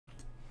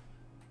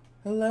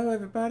Hello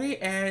everybody,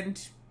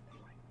 and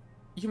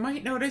you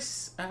might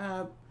notice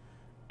I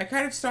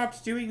kind of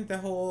stopped doing the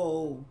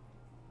whole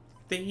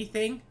thingy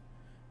thing.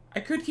 I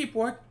could keep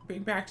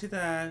being back to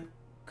the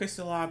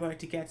Crystal Lava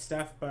to get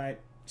stuff, but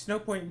there's no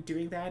point in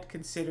doing that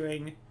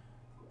considering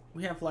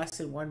we have less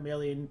than 1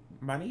 million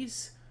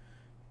monies,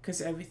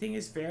 because everything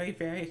is very,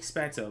 very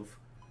expensive.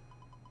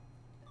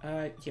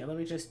 Yeah, let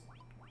me just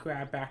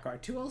grab back our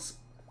tools.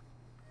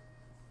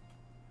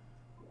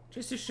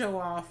 Just to show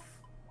off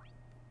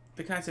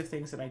the kinds of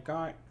things that I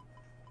got.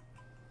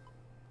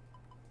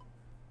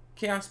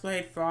 Chaos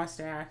Blade,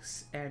 Frost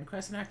Axe, and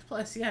Crescent Axe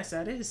Plus. Yes,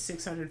 that is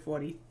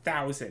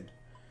 640,000.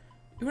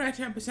 Even at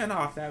 10%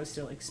 off, that was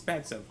still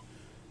expensive.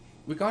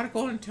 We got a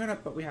golden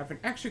turnip, but we have an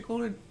extra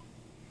golden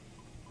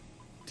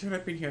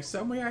turnip in here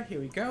somewhere. Here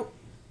we go.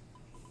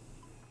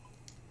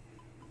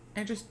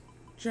 And just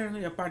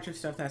generally a bunch of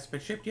stuff that's been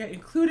shipped yet,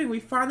 including we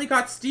finally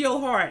got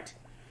Steelheart.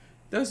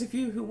 Those of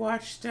you who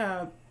watched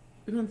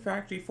Rune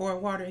Factory 4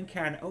 Watering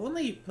Can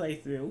only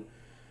playthrough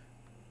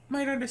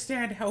might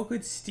understand how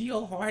good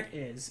Steelheart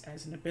is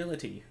as an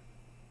ability.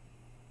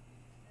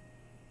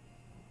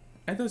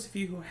 And those of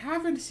you who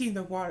haven't seen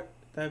the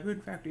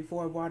Rune Factory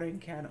 4 Watering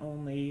Can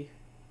only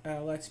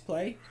Let's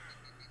Play,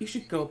 you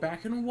should go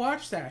back and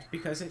watch that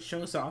because it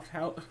shows off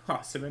how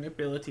awesome an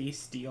ability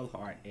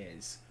Steelheart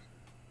is.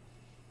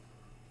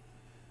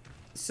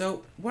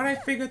 So what I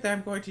figured that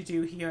I'm going to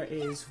do here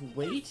is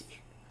wait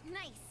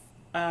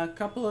a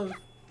couple of...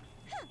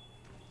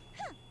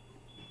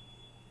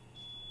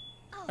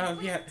 Oh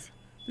yeah,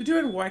 they're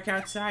doing work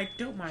outside,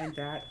 don't mind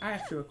that, I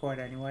have to record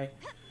anyway.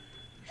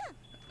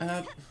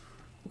 We're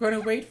going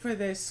to wait for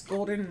this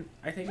golden,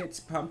 I think it's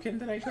pumpkin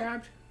that I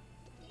grabbed.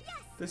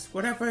 This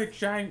whatever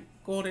giant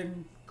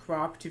golden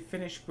crop to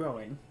finish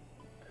growing.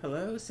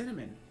 Hello,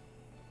 cinnamon.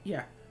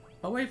 Yeah,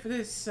 I'll wait for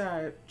this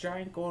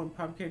giant golden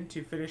pumpkin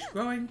to finish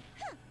growing,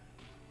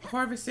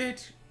 harvest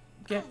it,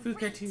 get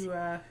Fuka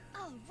to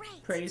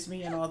praise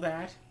me and all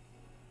that.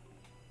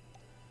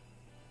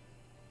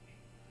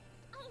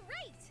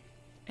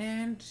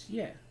 And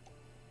yeah.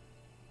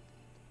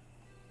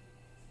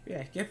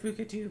 Yeah, get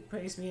Fuka to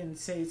praise me and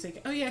say, it's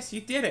like, oh yes,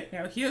 you did it.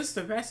 Now here's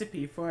the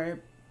recipe for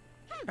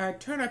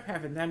turnip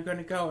heaven. Then I'm going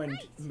to go and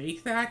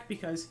make that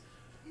because,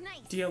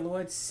 dear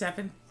lord,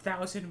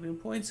 7,000 rune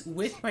points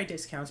with my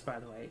discounts, by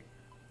the way.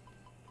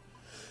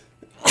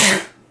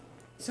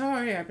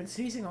 Sorry, I've been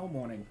sneezing all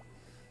morning.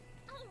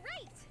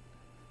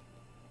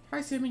 Hi,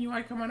 Simon, you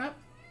want to come on up?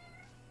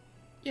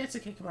 Yeah, it's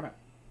okay, come on up.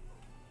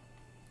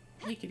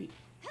 Hey, kitty.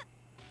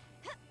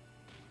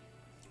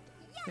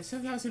 The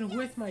 7,000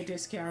 with my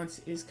discounts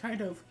is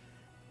kind of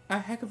a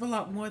heck of a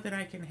lot more than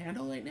I can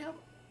handle right now.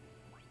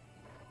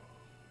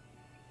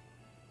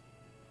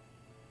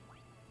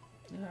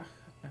 Ugh,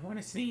 I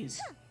want to sneeze.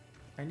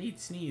 I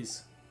need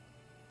sneeze.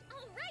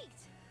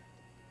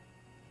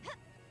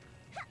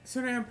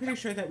 So now I'm pretty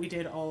sure that we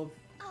did all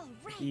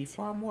of the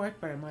farm work,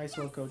 but I might as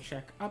well go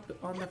check up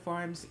on the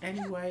farms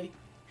anyway.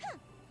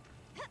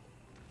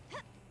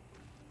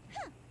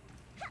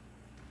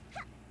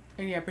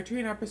 And yeah,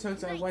 between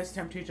episodes I was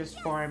tempted to just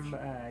farm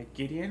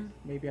Gideon.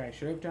 Maybe I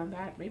should have done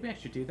that. Maybe I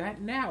should do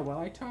that now while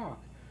I talk.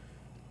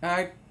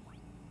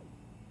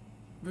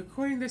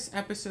 Recording this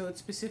episode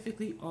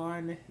specifically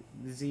on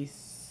the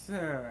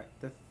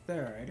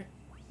third.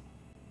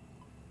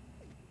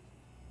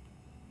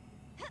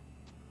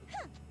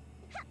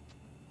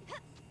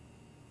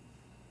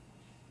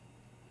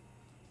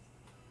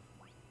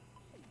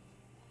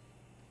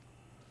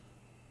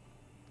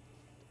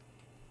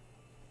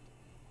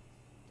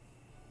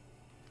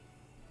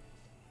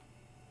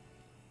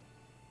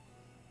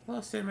 Hello,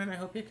 Cinnamon. I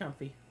hope you're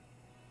comfy.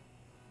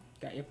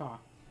 Got your paw.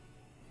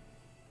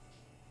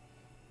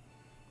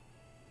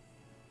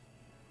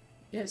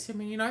 Yeah,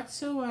 Cinnamon, you're not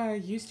so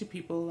used to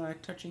people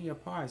touching your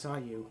paws,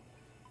 are you?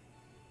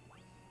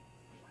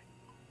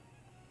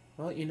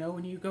 Well, you know,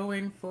 when you go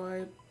in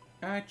for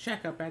a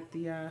checkup at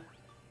the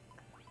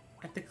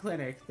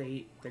clinic,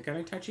 they're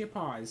gonna touch your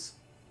paws.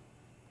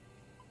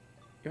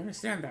 You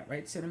understand that,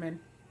 right,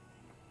 Cinnamon?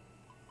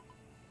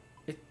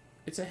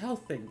 It's a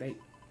health thing.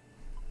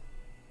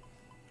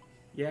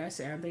 Yes,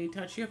 and they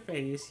touch your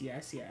face.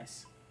 Yes,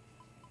 yes.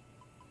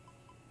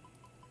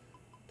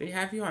 They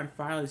have you on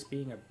file as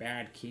being a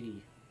bad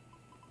kitty.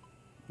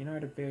 You're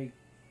not a very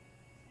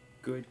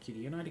good kitty.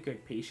 You're not a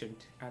good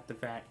patient at the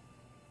vet.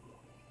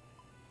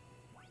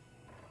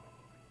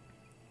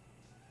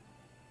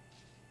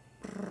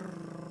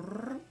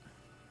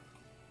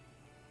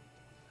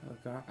 Oh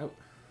god. Oh.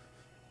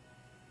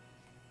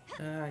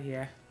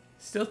 Yeah.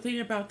 Still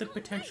thinking about the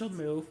potential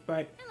move,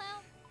 but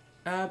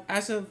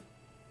as of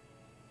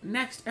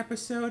next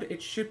episode,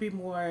 it should be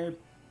more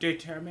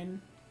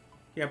determined.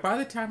 Yeah, by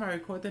the time I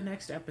record the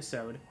next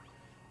episode,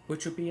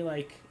 which will be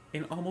like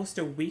in almost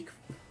a week.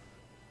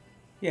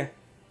 Yeah,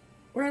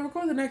 when I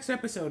record the next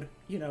episode,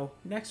 you know,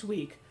 next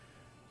week,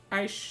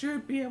 I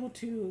should be able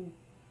to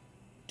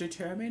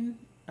determine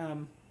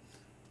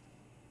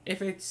if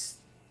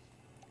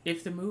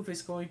the move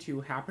is going to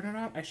happen or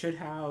not. I should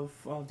have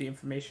all the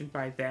information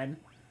by then.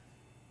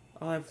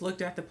 I've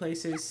looked at the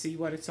places, see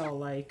what it's all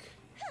like.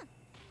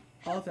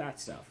 All of that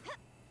stuff.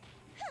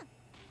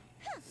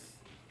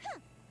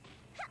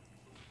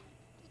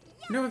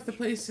 Know if the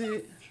place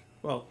is...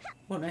 Well,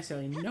 won't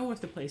necessarily know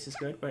if the place is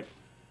good, but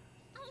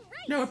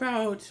know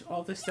about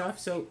all this stuff.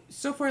 So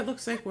far it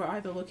looks like we're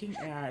either looking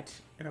at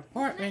an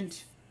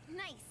apartment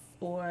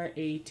or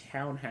a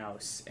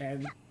townhouse.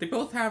 And they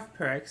both have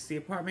perks. The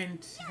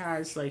apartment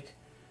has, like,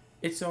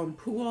 its own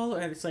pool,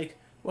 and it's like,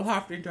 well, how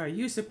often do I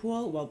use the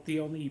pool? Well, the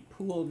only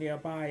pool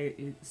nearby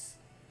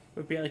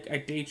would be like a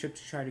day trip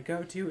to try to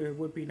go to. It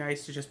would be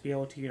nice to just be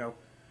able to, you know,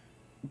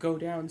 go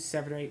down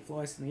 7 or 8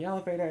 floors in the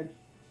elevator and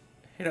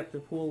hit up the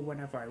pool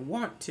whenever I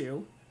want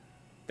to.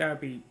 That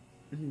would be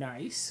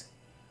nice.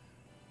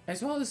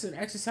 As well as an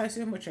exercise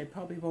room, which I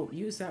probably won't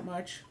use that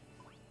much.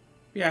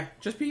 Yeah,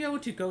 just being able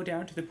to go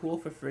down to the pool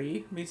for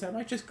free means I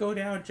might just go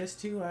down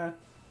just to,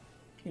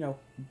 you know,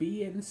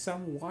 be in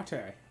some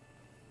water.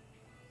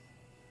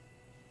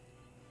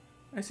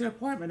 It's an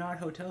apartment, not a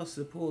hotel,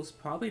 so the pool's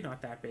probably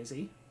not that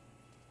busy.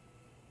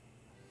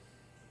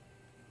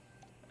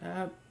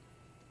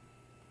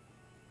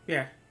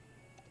 Yeah.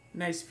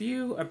 Nice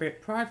view, a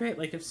bit private.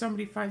 Like, if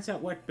somebody finds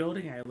out what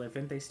building I live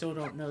in, they still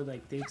don't know,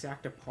 like, the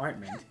exact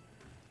apartment.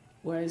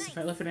 Whereas if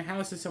I live in a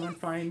house and someone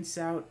finds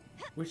out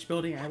which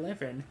building I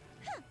live in,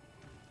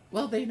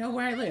 well, they know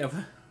where I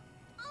live.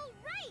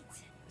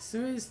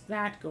 So there's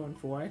that going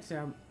for it.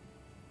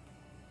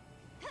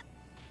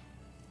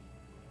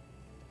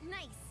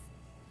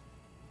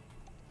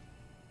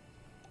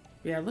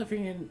 Yeah,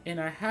 living in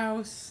a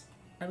house,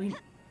 I mean...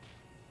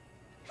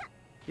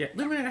 Yeah,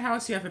 living in a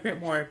house, you have a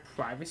bit more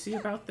privacy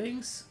about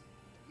things.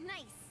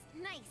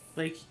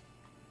 Like,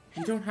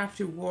 you don't have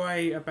to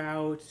worry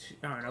about,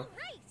 I don't know,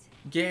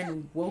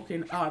 getting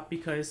woken up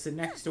because the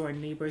next door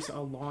neighbor's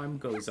alarm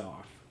goes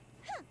off.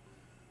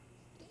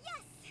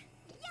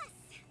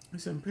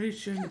 So I'm pretty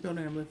sure in the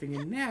building I'm living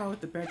in now,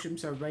 the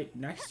bedrooms are right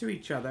next to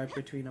each other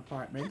between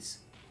apartments.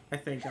 I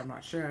think, I'm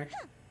not sure.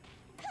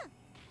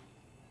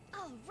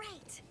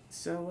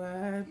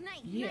 So,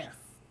 yeah.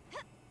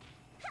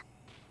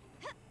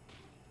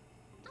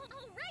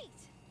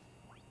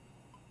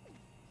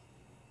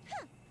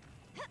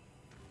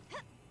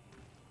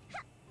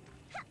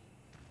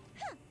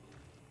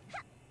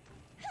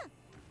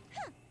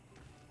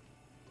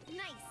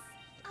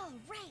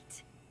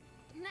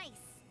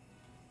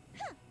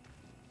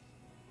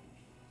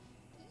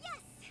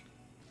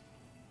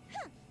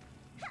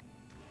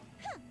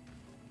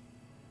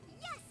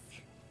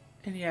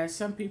 And yeah,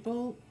 some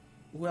people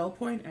will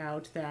point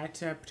out that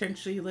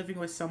potentially living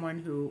with someone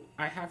who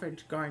I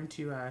haven't gone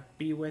to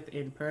be with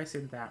in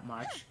person that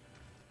much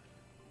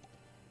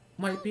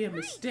might be a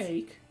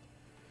mistake.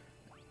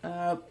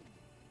 And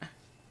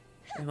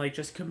like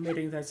just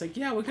committing that's like,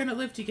 yeah, we're gonna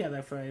live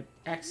together for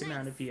X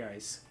amount of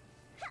years.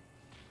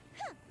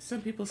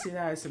 Some people see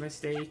that as a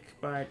mistake,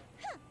 but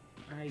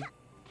I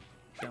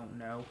don't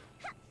know.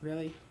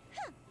 Really?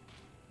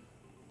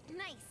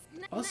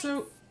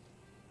 Also,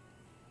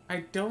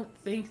 I don't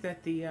think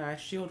that the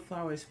shield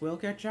flowers will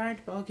get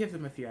giant, but I'll give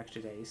them a few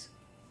extra days.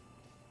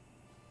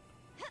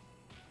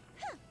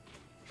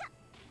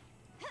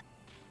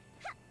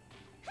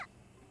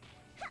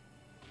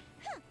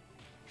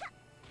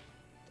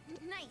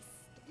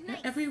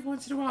 Every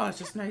once in a while, it's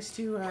just nice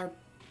to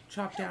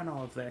chop down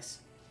all of this.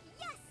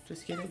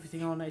 Just get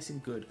everything all nice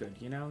and good,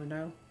 you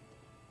know?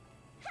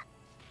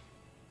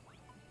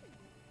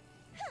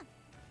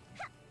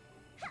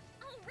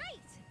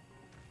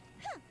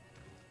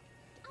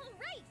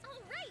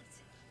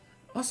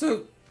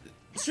 Also,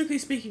 strictly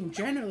speaking,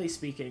 generally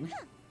speaking,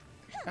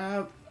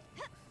 I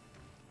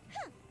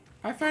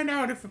find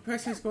out if a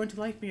person is going to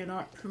like me or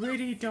not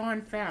pretty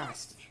darn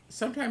fast.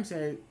 Sometimes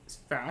as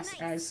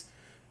fast as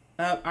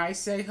I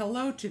say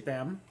hello to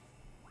them,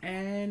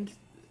 and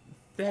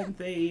then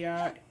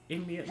they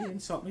immediately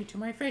insult me to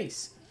my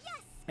face.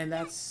 And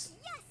that's...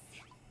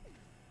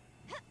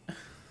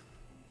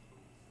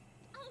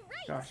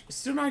 Gosh,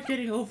 still not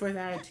getting over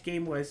that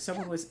game where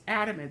someone was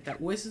adamant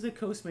that Wizards of the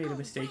Coast made a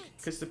mistake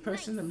because the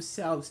person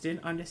themselves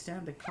didn't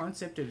understand the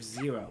concept of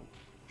zero.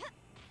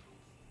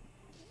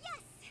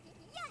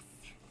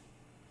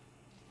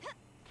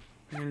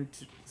 And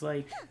it's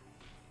like...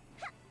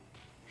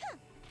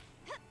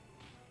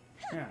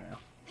 I don't know.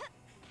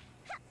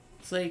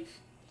 It's like...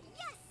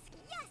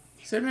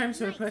 Sometimes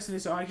when a person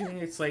is arguing,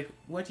 it's like,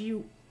 what do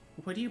you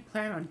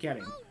plan on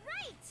getting?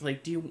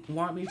 Like, do you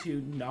want me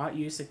to not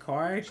use the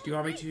card? Do you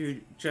want me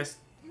to just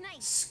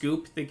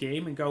scoop the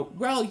game and go,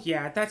 well,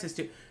 yeah, that's a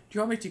do you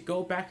want me to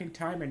go back in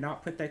time and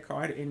not put that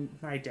card in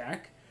my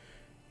deck?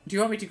 Do you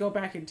want me to go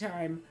back in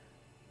time,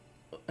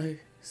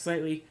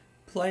 slightly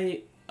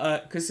play,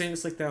 because it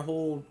was like the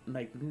whole,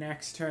 like,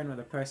 next turn when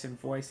the person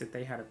voiced that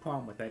they had a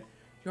problem with it. Do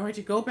you want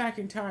me to go back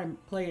in time,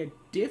 play a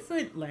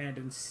different land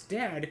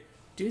instead,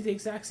 do the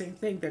exact same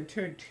thing, then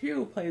turn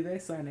 2, play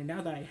this land, and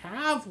now that I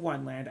have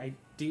one land, I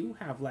do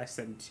have less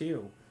than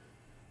 2.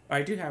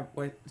 I do have,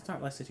 well, it's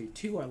not less than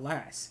 2 or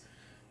less.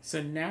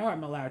 So now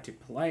I'm allowed to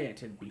play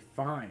it and be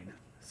fine.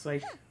 It's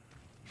like...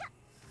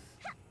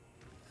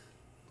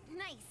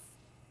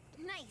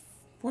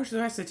 Fortunately,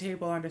 the rest of the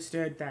table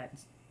understood that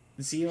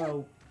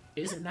 0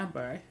 is a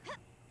number.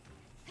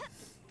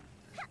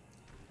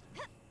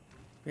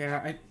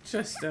 Yeah, I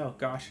just, oh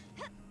gosh.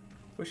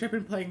 Wish I'd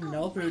been playing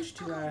Null Brooch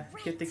to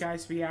get the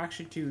guy's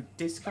reaction to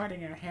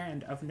discarding a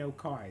hand of no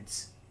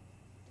cards.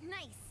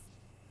 Nice.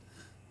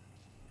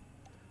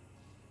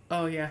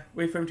 Oh yeah,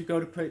 wait for him to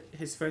go to put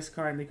his first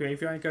card in the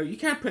graveyard and go, you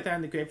can't put that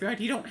in the graveyard,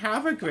 you don't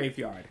have a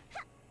graveyard.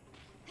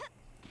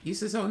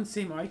 Use his own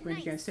same argument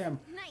against him.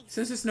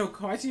 Since there's no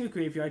cards in your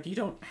graveyard, you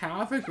don't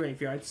have a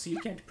graveyard, so you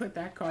can't put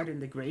that card in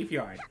the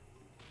graveyard.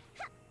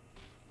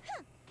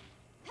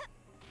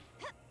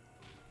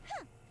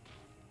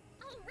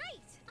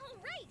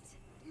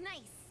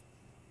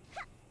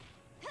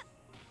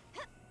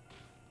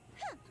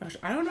 Gosh,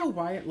 I don't know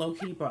why it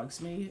low-key bugs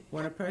me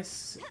when a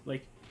person's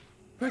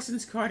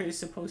card is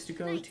supposed to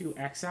go to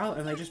exile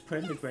and they just put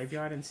it in the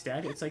graveyard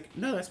instead. It's like,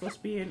 no, that's supposed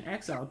to be in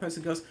exile. The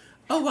person goes,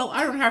 oh, well,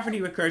 I don't have any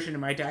recursion in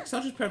my deck, so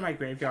I'll just put it in my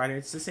graveyard.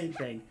 It's the same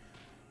thing.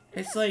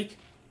 It's like,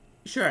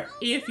 sure,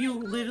 if you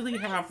literally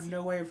have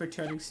no way of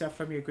returning stuff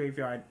from your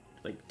graveyard,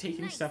 like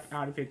taking stuff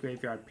out of your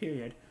graveyard,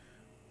 period.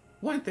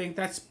 One thing,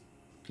 that's,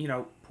 you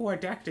know, poor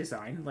deck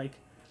design. Like,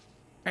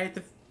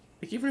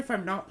 even if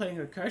I'm not playing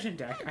a recursion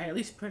deck, I at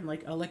least put in,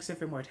 like, Elixir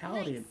of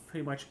Immortality in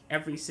pretty much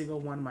every single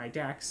one of my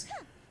decks.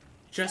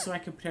 Just so I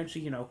can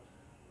potentially, you know,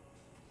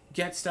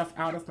 get stuff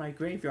out of my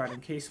graveyard in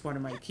case one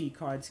of my key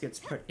cards gets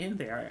put in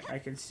there. I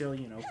can still,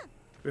 you know,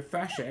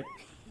 refresh it.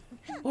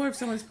 Or if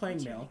someone's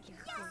playing mill,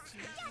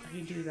 I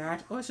can do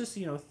that. Or it's just,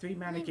 you know, 3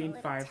 mana, gain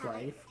 5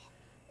 life.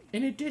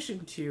 In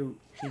addition to,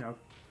 you know,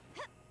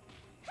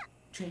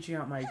 changing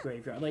out my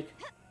graveyard. Like,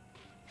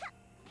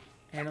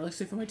 and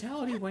Elixir of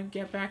Immortality wouldn't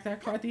get back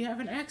that card that you have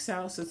in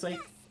exile, so it's like,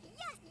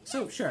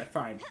 so sure,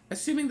 fine.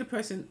 Assuming the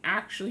person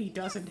actually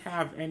doesn't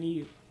have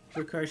any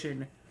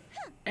recursion,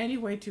 any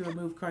way to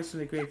remove cards from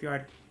the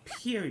graveyard,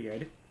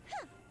 period,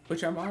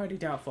 which I'm already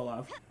doubtful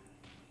of.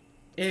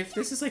 If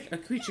this is like a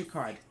creature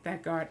card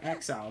that got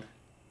exiled,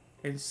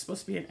 and it's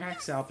supposed to be an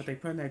exile, but they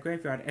put it in their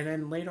graveyard, and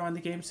then later on in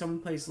the game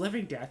someone plays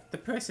Living Death, the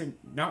person,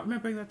 not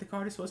remembering that the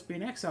card is supposed to be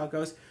an exile,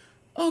 goes,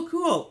 oh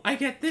cool, I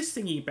get this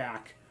thingy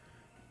back.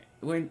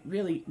 When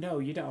really, no,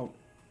 you don't.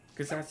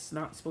 Because that's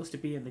not supposed to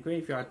be in the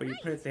graveyard, but you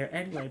put it there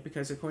anyway,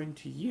 because according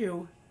to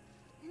you,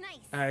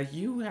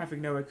 you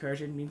having no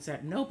recursion means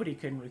that nobody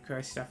can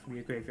recur stuff from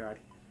your graveyard.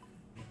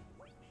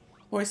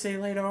 Or say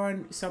later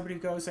on, somebody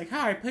goes like,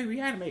 hi, I play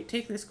Reanimate,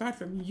 take this card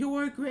from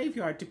your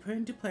graveyard to put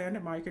into play under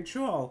my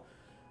control.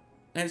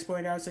 And it's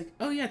pointed out, it's like,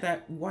 oh yeah,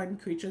 that one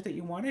creature that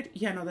you wanted?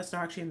 Yeah, no, that's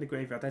not actually in the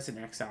graveyard, that's in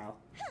exile.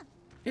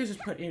 It was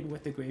just put in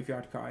with the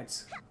graveyard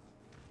cards.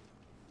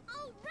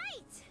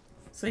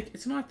 It's like,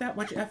 it's not that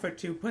much effort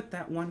to put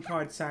that one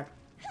card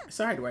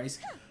sideways.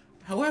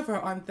 However,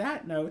 on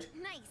that note,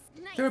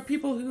 there are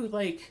people who,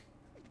 like,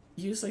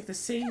 use, like, the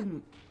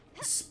same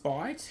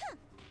spot.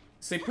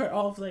 So they put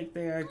all of, like,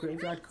 their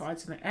graveyard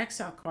cards and the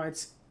exile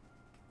cards,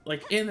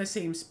 like, in the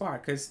same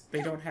spot, because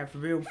they don't have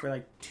room for,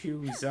 like,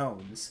 2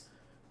 zones.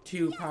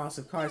 2 piles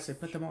of cards, they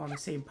put them all in the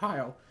same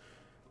pile.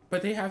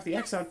 But they have the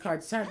exile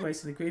cards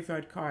sideways and the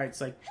graveyard cards,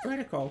 like,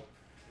 vertical,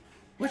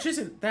 which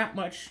isn't that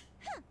much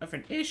of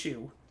an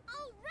issue.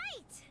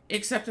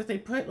 Except that they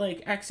put,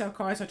 like, exile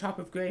cards on top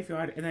of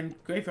graveyard, and then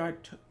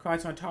graveyard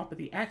cards on top of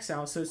the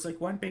exile, so it's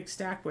like one big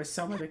stack where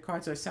some of the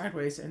cards are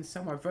sideways and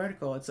some are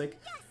vertical. It's like,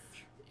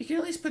 you can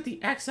at least put the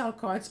exile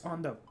cards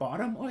on the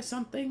bottom or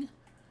something,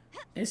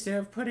 instead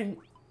of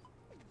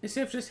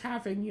just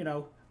having, you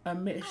know, a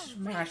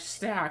mishmash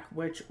stack,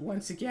 which,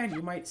 once again,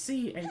 you might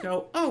see and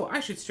go, oh, I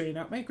should straighten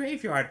out my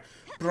graveyard.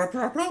 Blah,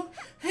 blah, blah.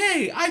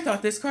 Hey, I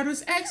thought this card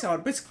was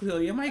exiled, but it's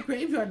clearly in my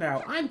graveyard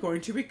now. I'm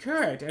going to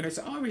recur it, and it's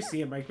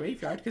obviously in my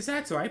graveyard, because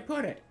that's where I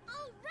put it.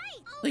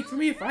 Like, for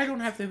me, if I don't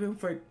have the room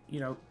for,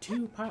 you know,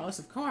 2 piles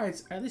of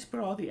cards, I at least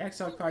put all the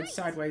exiled cards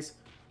sideways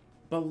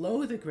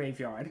below the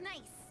graveyard,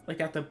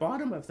 like at the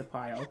bottom of the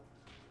pile,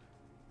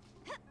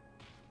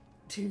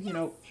 to, you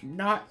know,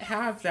 not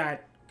have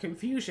that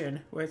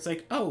confusion where it's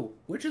like, oh,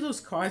 which of those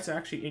cards are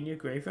actually in your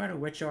graveyard and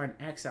which are in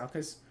exile?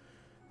 Because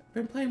I've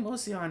been playing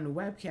mostly on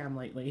webcam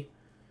lately.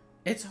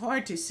 It's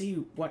hard to see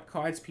what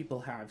cards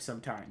people have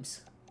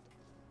sometimes.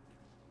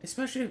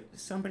 Especially if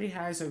somebody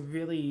has a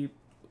really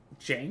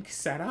jank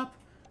setup.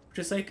 Which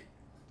is like,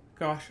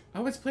 gosh,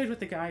 I once played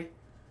with a guy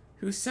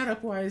whose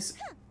setup was,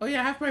 oh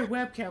yeah, I have my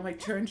webcam like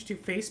turned to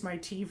face my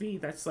TV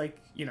that's like,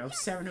 you know,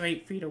 7 or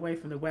 8 feet away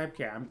from the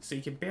webcam, so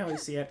you can barely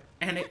see it,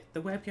 and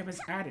the webcam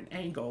is at an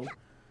angle.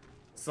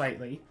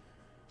 Slightly.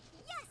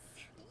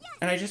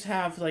 And I just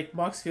have, like,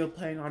 Moxfield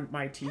playing on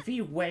my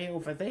TV way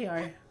over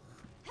there.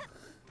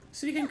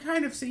 So you can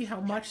kind of see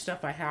how much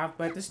stuff I have,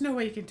 but there's no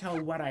way you can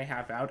tell what I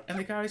have out. And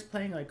the guy was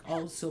playing, like,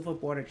 all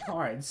silver-bordered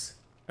cards.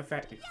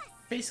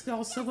 Basically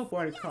all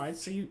silver-bordered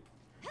cards, so you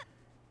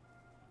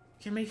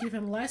can make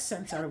even less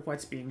sense out of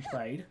what's being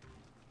played.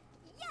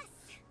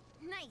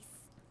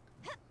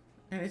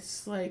 And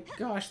it's like,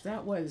 gosh,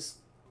 that was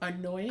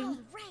annoying.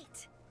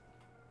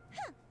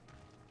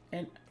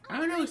 And I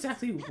don't know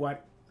exactly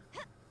what.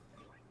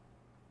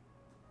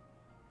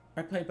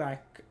 My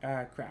playback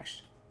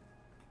crashed.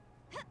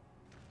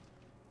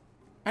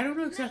 I don't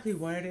know exactly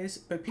what it is,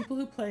 but people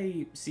who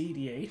play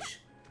CDH,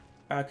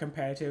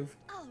 competitive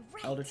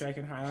Elder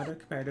Dragon Highlander,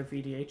 competitive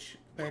VDH,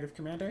 competitive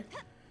Commander,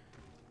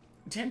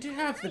 tend to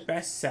have the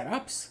best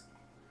setups.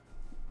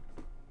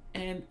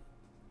 And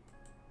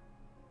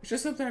it's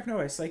just something I've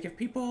noticed. Like, if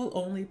people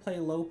only play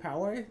low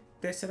power,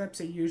 their setups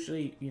are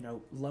usually, you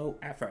know, low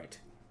effort.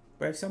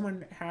 But if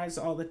someone has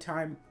all the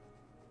time...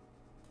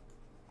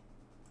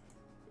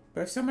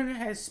 But if someone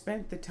has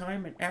spent the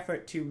time and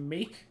effort to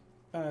make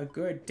a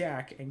good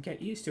deck and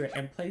get used to it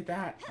and play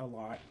that a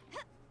lot...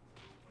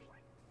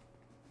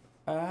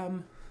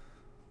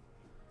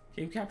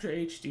 Game Capture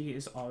HD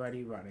is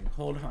already running.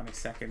 Hold on a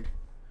second.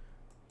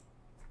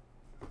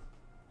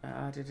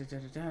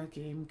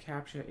 Game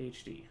Capture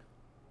HD.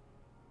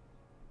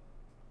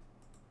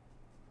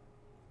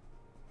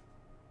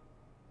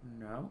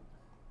 No.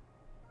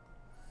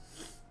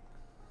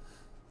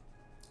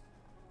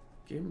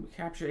 Game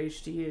Capture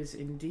HD is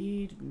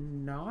indeed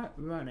not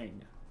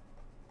running.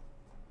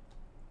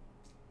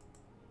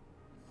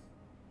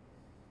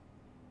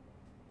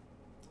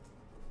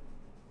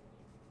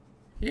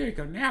 Here we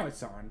go, now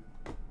it's on.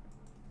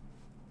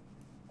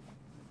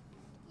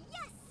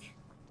 Yes!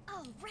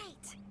 All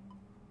right.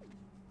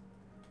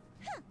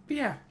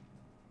 Yeah.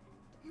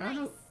 Nice. I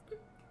don't...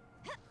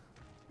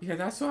 Yeah,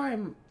 that's why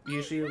I'm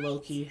usually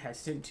low-key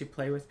hesitant to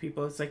play with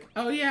people. It's like,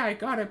 oh yeah, I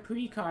got a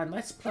pre-con,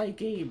 let's play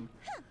game.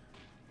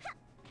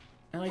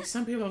 And like,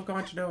 some people have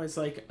gone to know is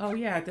like, oh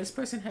yeah, this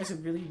person has a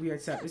really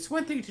weird setup. It's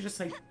one thing to just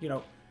like, you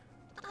know,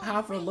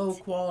 have a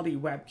low-quality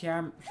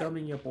webcam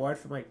filming your board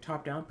from like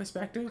top-down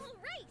perspective.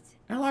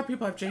 And a lot of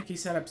people have janky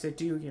setups that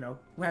do, you know,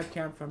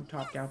 webcam from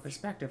top-down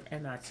perspective,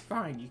 and that's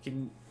fine. You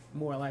can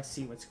more or less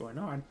see what's going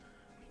on.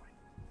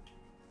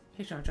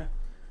 Hey, Chandra.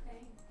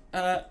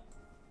 Hey.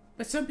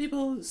 But some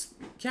people's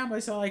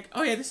cameras are like,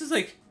 oh yeah, this is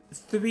like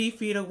 3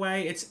 feet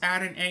away. It's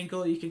at an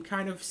angle. You can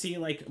kind of see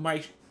like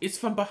it's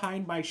from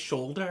behind my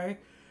shoulder.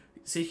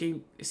 So you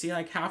can see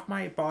like half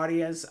my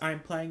body as I'm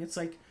playing. It's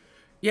like,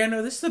 yeah,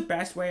 no, this is the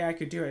best way I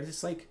could do it.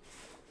 It's like,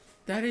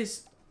 that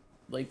is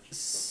like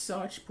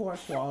such poor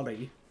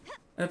quality.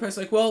 And the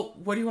person's like, well,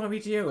 what do you want me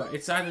to do?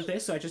 It's either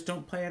this or I just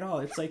don't play at all.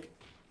 It's like,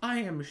 I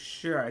am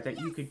sure that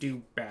you could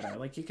do better.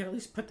 Like, you can at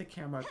least put the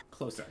camera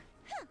closer.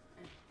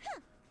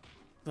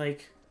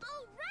 Like,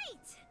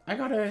 I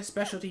got a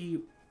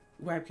specialty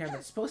webcam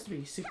that's supposed to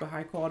be super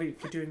high quality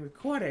for doing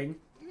recording.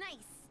 Nice.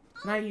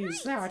 And I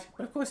use that.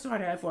 But of course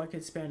not everyone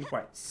can spend,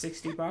 what,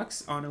 60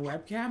 bucks on a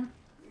webcam?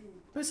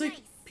 But it's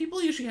like,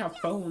 people usually have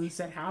phones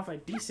that have a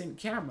decent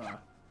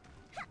camera.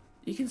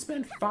 You can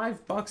spend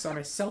 $5 on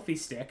a selfie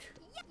stick.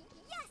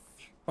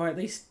 Or at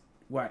least,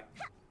 what?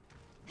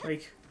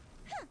 Like,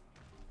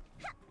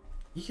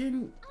 you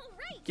can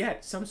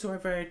get some sort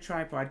of a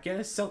tripod, get a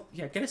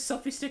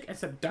selfie stick and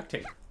some duct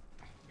tape.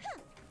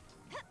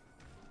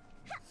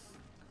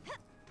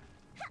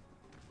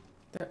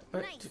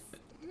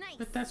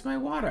 But that's my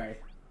water.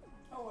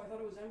 Oh, I thought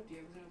it was empty.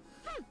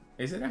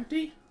 Is it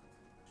empty?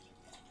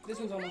 This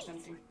one's almost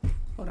empty.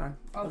 Hold on.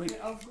 I'll go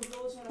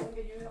fill this one. I'll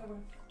get you another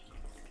one.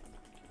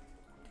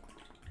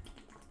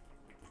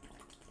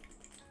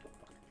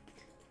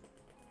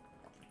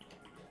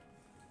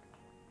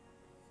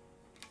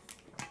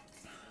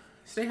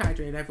 Stay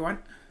hydrated, everyone.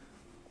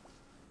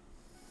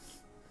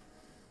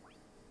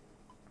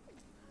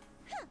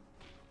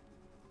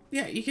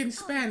 Yeah, you can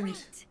spend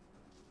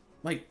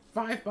like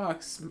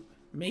 $5,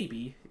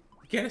 maybe,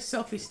 get a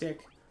selfie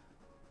stick,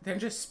 then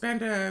just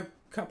spend a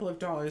couple of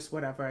dollars,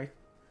 whatever.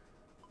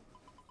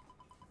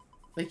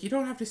 Like, you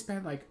don't have to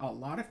spend like a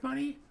lot of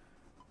money,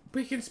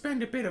 but you can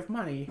spend a bit of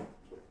money,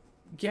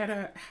 get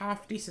a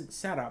half-decent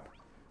setup,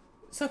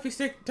 selfie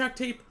stick, duct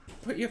tape,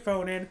 put your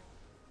phone in,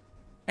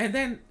 and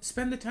then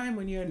spend the time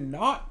when you're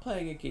not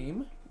playing a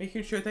game,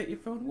 making sure that your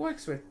phone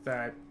works with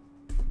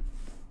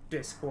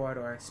Discord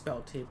or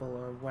Spell Table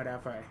or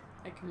whatever.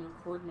 I can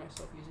record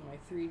myself using my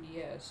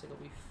 3DS. It'll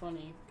be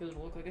funny because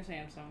it'll look like a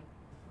Samsung.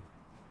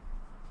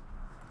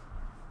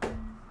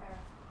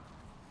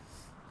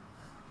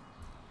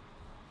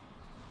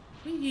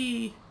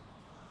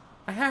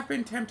 I have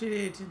been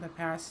tempted in the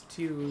past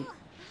to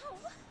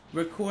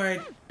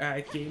record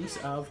games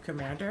of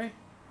Commander.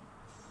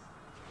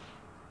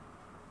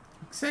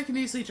 Because I can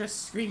easily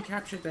just screen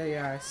capture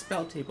the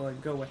spell table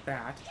and go with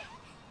that.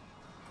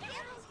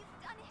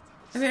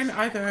 And then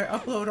either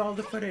upload all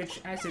the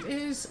footage as it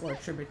is, or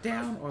trim it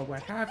down, or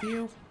what have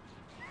you.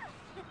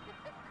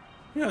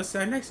 You know,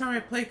 so next time I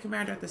play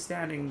Commander at the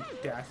Standing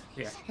Death,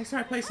 next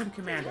time I play some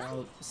Commander,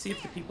 I'll see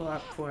if the people are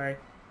up for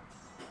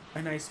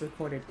a nice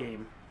recorded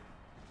game.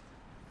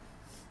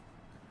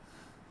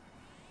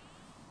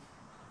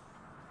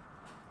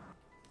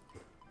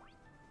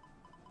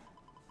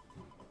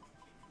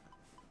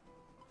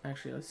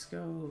 Actually, let's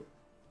go...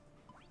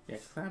 Yeah,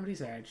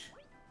 Calamity's Edge.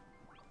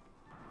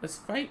 Let's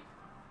fight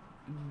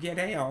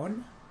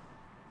Gideon.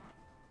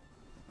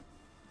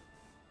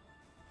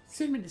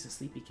 Cinnamon is a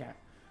sleepy cat.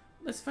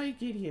 Let's fight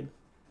Gideon.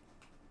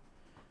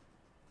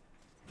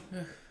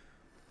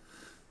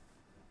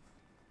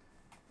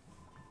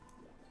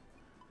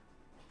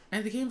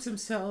 And the games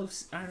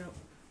themselves, I don't know.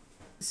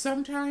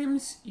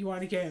 Sometimes you want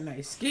to get a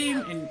nice game,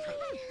 and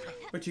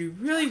what you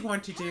really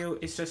want to do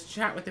is just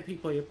chat with the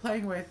people you're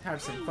playing with,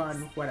 have some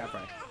fun, whatever.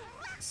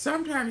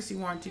 Sometimes you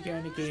want to get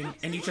in a game,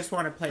 and you just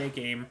want to play a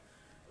game.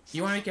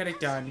 You want to get it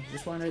done, you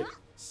just want to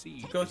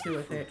go through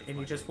with it, and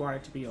you just want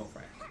it to be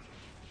over.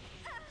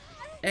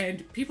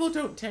 And people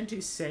don't tend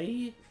to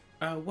say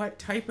what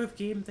type of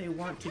game they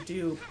want to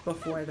do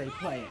before they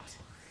play it.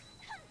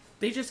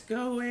 They just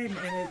go in,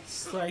 and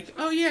it's like,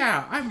 oh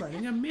yeah, I'm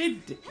running a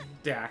mid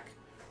deck.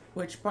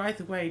 Which, by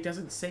the way,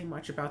 doesn't say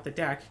much about the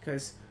deck,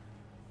 because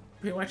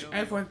pretty much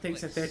everyone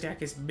thinks that their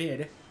deck is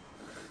mid.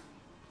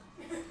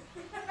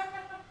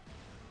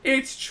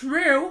 It's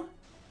true!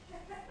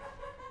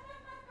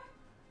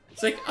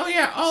 It's like, oh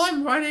yeah, all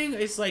I'm running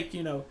is like,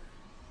 you know,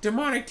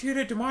 Demonic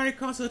Tutor, Demonic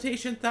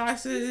Consultation,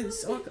 Thasses... You're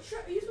supposed to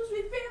be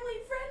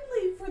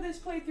family-friendly for this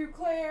playthrough,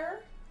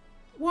 Claire!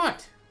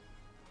 What?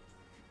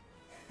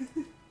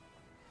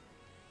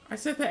 I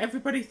said that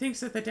everybody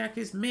thinks that the deck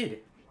is mid.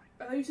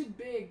 I thought you said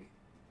big.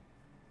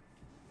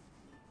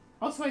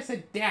 Also, I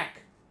said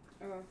deck.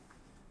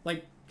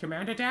 Like,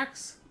 commander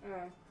decks?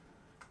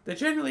 They're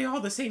generally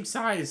all the same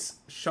size,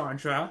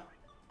 Chandra.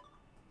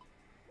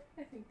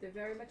 I think they're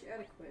very much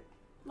adequate.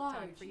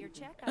 Time for your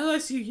checkup.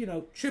 Unless you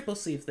know, triple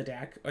sleeve the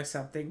deck or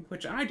something,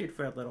 which I did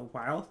for a little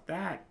while.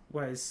 That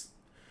was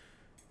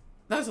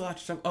a lot of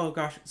stuff. Oh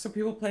gosh, some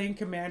people playing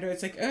Commander,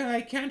 it's like,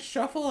 I can't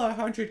shuffle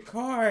 100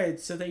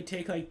 cards, so they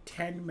take like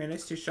 10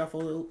 minutes to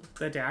shuffle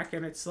the deck,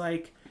 and it's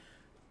like,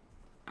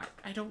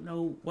 I don't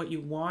know what you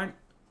want.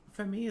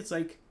 For me, it's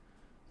like,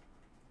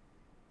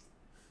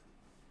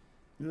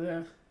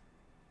 ugh.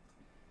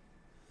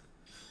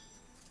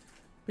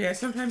 But yeah,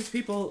 sometimes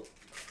people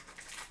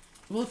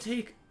will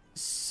take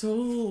so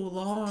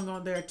long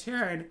on their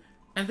turn,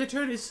 and the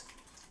turn is,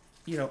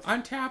 you know,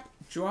 untap,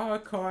 draw a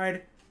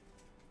card,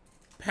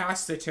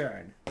 pass the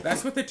turn.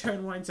 That's what the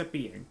turn winds up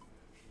being.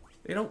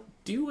 They don't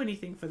do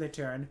anything for the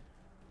turn,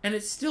 and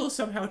it still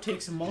somehow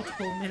takes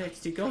multiple minutes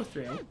to go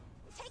through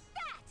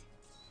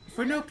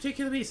for no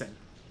particular reason.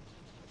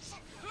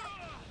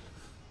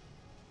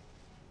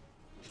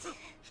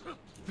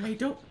 I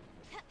don't...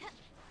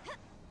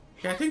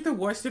 Yeah, I think the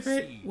worst of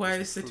it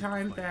was the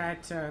time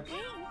that,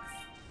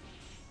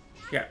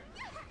 yeah,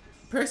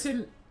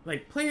 person,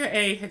 like, player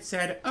A had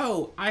said,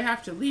 oh, I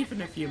have to leave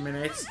in a few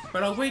minutes,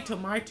 but I'll wait till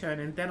my turn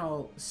and then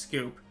I'll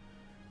scoop,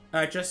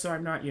 just so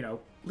I'm not, you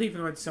know,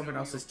 leaving on someone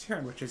else's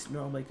turn, which is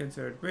normally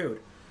considered rude.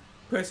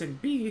 Person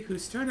B,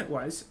 whose turn it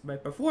was,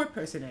 right before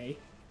person A,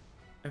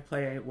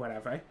 player A,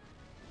 whatever,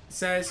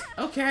 says,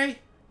 okay,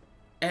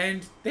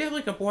 and they have,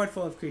 like, a board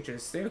full of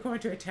creatures. They were going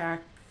to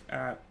attack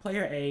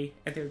player A,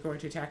 and they were going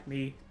to attack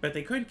me, but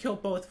they couldn't kill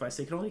both of us.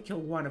 They could only kill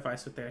one of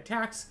us with their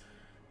attacks,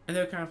 and they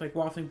were kind of like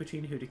waffling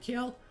between who to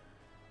kill.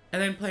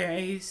 And then player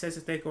A says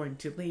that they're going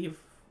to leave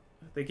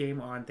the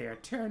game on their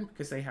turn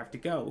because they have to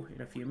go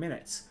in a few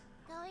minutes.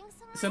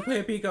 So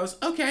player B goes,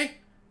 okay,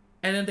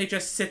 and then they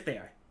just sit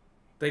there.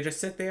 They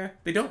just sit there.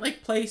 They don't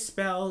like play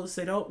spells.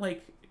 They don't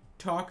like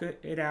talk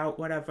it out,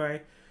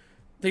 whatever.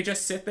 They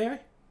just sit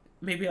there,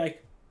 maybe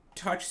like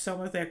touch some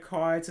of their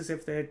cards as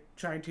if they're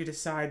trying to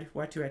decide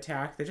what to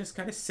attack. They just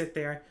kind of sit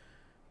there.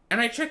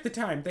 And I checked the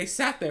time. They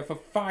sat there for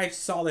 5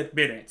 solid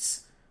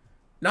minutes.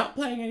 Not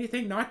playing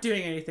anything, not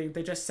doing anything.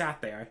 They just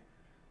sat there.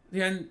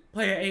 Then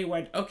player A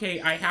went, okay,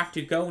 I have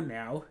to go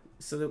now.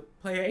 So the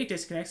player A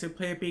disconnects and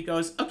player B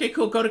goes, okay,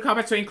 cool, go to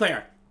combat swing,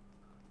 Claire.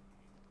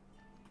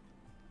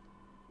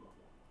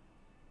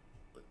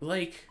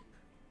 Like...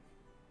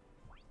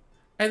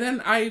 And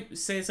then I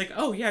say, it's like,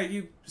 oh yeah,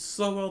 you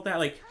slow rolled that,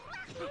 like...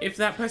 If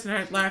that person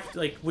had left,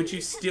 like, would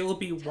you still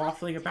be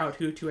waffling about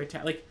who to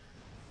attack? Like,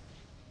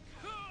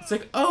 it's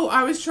like, oh,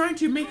 I was trying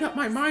to make up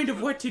my mind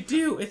of what to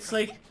do. It's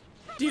like,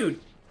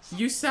 dude,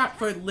 you sat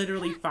for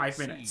literally 5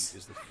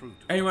 minutes.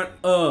 And you went,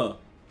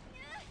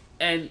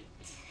 and,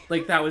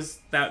 like, that was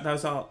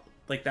all,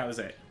 like, that was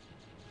it.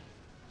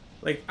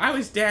 Like, I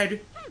was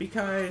dead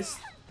because,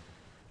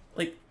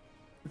 like,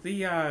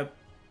 the,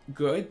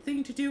 good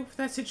thing to do for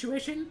that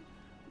situation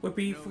would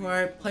be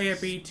for player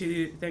B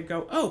to then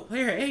go, oh,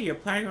 player A, you're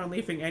planning on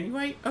leaving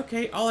anyway?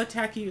 Okay, I'll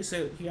attack you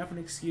so you have an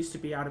excuse to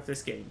be out of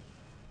this game.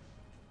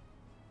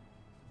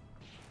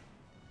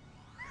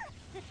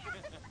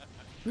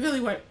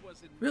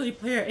 Really,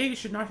 player A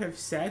should not have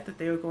said that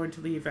they were going to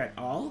leave at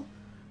all.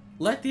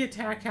 Let the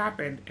attack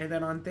happen, and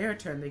then on their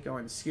turn they go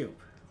and scoop.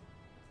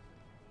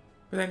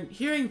 But then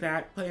hearing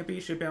that, player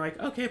B should be like,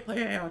 okay,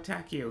 player A, I'll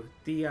attack you.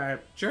 The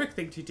jerk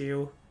thing to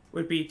do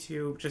would be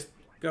to just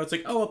go, it's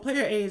like, oh, well,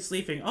 player A is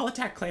leaving. I'll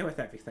attack Claire with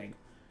everything.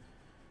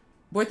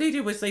 What they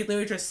did was they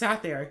literally just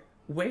sat there,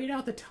 waited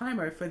out the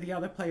timer for the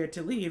other player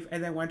to leave,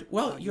 and then went,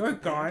 well, you're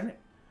gone.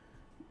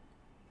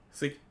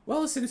 It's like,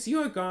 well, since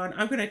you're gone,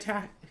 I'm gonna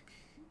attack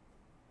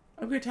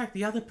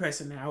the other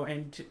person now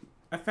and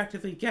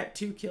effectively get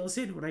 2 kills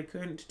in when I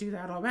couldn't do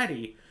that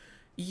already.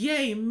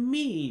 Yay,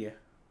 me!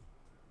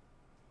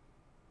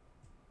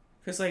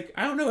 Because, like,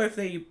 I don't know if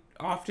they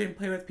often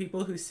play with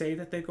people who say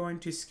that they're going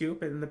to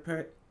scoop and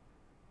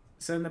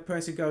So then the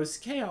person goes,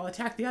 okay, I'll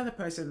attack the other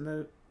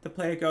person. The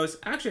player goes,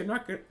 actually, I'm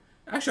not gonna...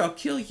 Actually, I'll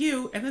kill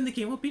you, and then the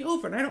game will be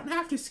over, and I don't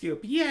have to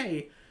scoop.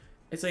 Yay!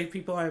 It's like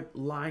people are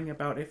lying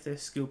about if they're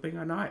scooping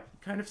or not,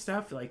 kind of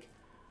stuff. Like,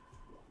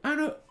 I don't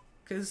know,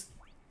 because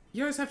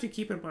you always have to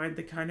keep in mind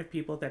the kind of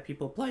people that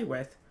people play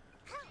with.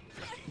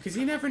 Because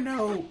you never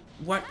know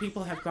what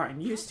people have gotten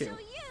used to.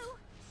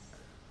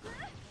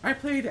 I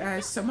played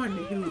as someone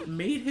who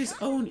made his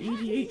own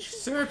EDH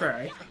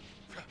server,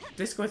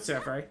 Discord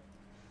server,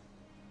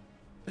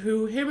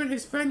 who him and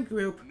his friend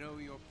group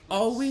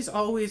always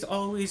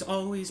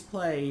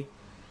play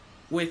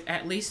with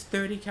at least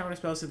 30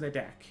 counterspells in their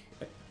deck.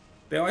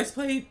 They always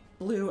play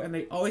blue, and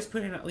they always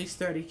put in at least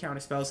 30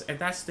 counterspells, and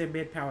that's their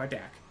mid-power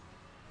deck.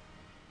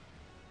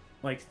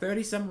 Like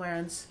 30-some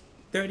lands,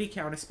 30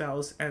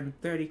 counterspells, and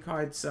 30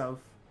 cards of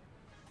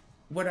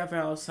whatever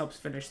else helps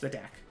finish the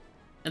deck.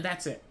 And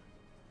that's it.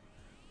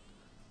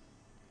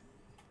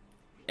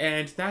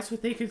 And that's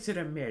what they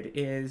consider mid,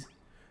 is...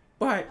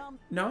 But,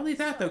 not only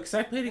that though, because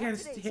I played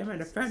against him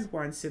and a friend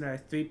once in a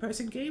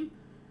 3-person game.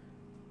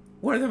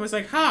 One of them was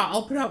like, ha,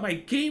 I'll put out my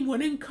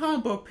game-winning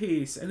combo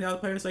piece. And the other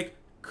player was like,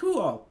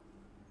 cool.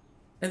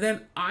 And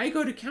then I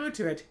go to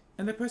counter it,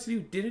 and the person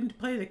who didn't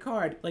play the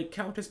card, like,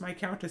 counters my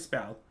counter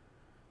spell.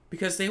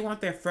 Because they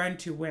want their friend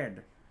to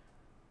win.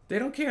 They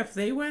don't care if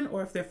they win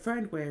or if their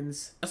friend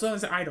wins, as long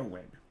as I don't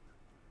win.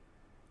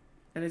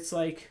 And it's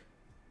like,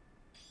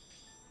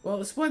 well,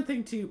 it's one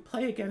thing to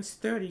play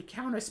against 30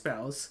 counter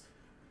spells,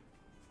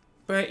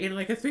 but in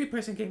like a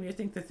 3-person game, you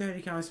think the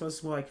 30 counter spells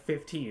is more like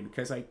 15,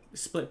 because I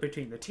split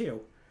between the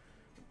two.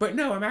 But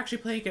no, I'm actually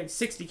playing against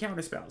 60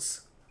 counter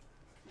spells.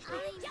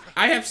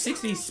 I have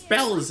 60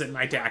 spells in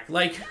my deck,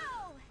 like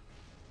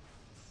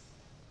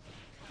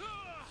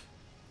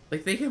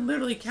they can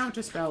literally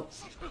counterspell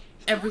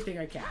everything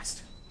I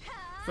cast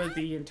for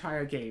the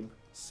entire game.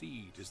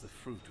 Seed is the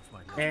fruit of my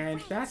life.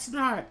 And that's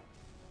not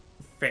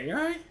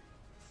fair,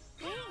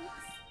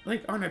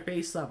 like on a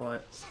base level.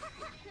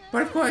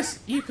 But of course,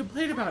 you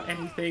complain about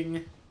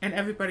anything, and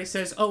everybody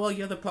says, oh, well,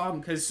 you're the problem,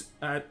 because,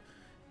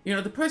 you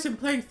know, the person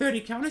playing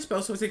 30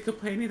 counterspells wasn't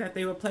complaining that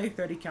they were playing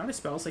 30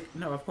 counterspells. Like,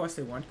 no, of course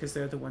they weren't, because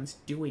they're the ones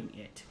doing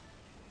it.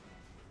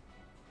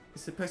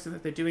 It's the person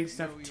that they're doing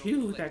stuff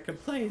to that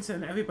complains,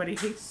 and everybody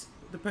hates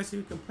the person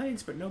who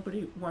complains, but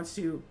nobody wants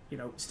to, you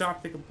know,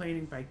 stop the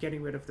complaining by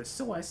getting rid of the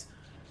source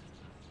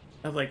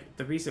of, like,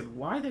 the reason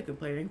why they're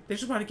complaining. They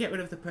just want to get rid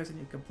of the person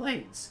who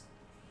complains.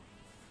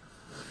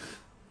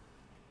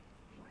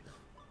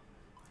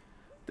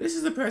 This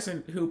is the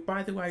person who,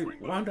 by the way,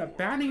 wound up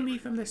banning me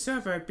from the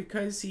server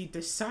because he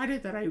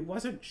decided that I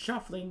wasn't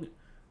shuffling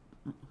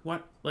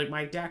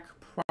my deck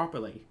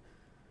properly.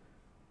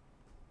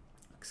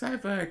 Because I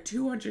have a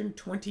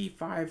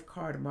 225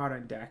 card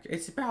modern deck.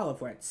 It's a Battle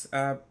of Wits.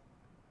 5-mana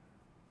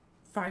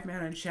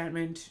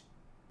enchantment.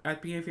 At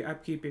the beginning of your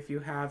upkeep, if you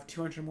have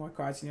 200 more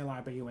cards in your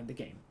library, you win the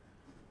game.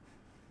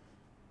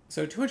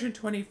 So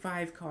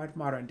 225 card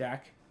modern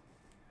deck.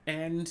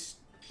 And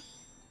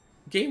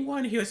game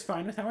 1, he was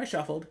fine with how I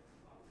shuffled.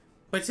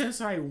 But since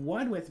I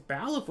won with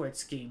Battle of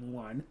Wits game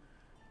 1,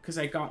 because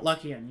I got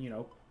lucky and, you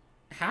know,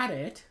 had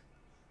it,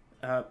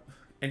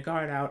 and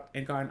got it out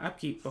and got an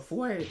upkeep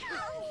before,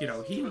 you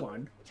know, he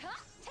won.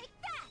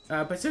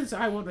 But since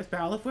I won with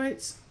Battle of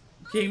Wits,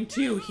 game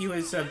 2, he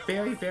was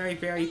very, very,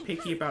 very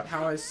picky about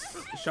how I was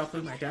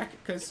shuffling my deck,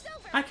 because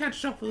I can't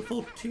shuffle the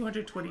full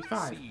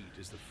 225.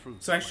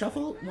 So I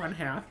shuffle one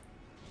half,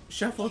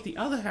 shuffle the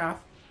other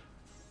half,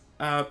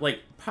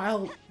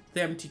 pile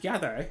them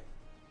together,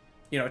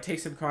 you know, take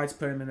some cards,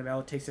 put them in the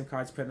middle, take some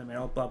cards, put them in the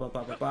middle, blah, blah,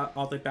 blah, blah, blah,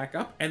 all the way back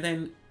up, and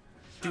then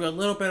do a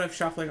little bit of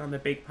shuffling on the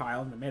big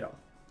pile in the middle.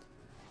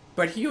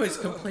 But he was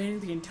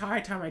complaining the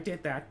entire time I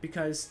did that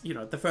because, you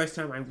know, the first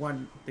time I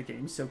won the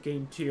game, so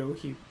game 2,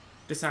 he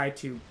decided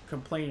to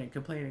complain and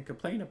complain and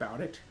complain about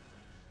it.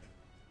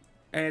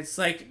 And it's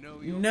like,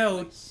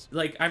 no,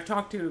 like,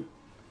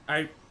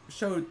 I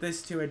showed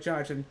this to a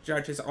judge, and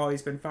judge has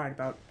always been fine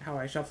about how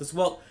I shuffle this.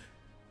 Well,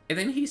 and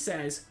then he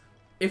says,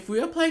 if we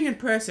were playing in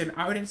person,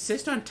 I would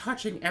insist on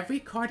touching every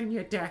card in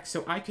your deck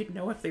so I could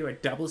know if they were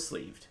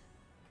double-sleeved.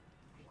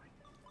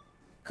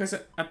 Because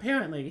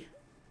apparently,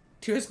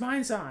 to his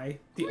mind's eye,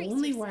 the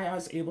only way I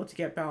was able to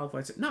get Battle of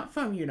Wits, not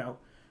from, you know,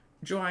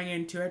 drawing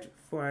into it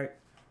for...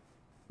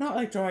 Not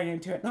like drawing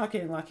into it, not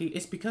getting lucky,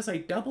 is because I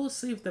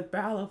double-sleeved the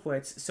Battle of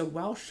Wits, so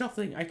while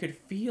shuffling, I could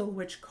feel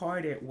which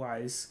card it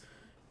was,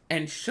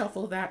 and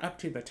shuffle that up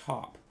to the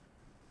top.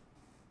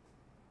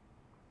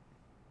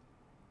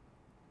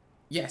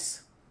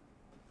 Yes.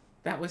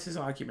 That was his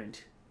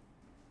argument.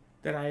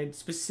 That I had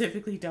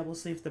specifically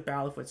double-sleeved the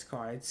Battle of Wits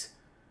cards.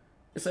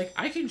 It's like,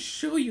 I can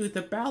show you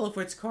the Battle of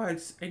Wits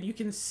cards, and you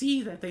can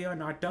see that they are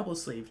not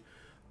double-sleeved.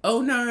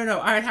 Oh, no, no,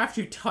 no, I'd have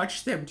to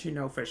touch them to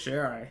know for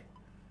sure.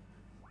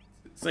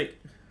 It's like,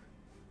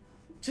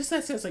 just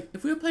that says, like,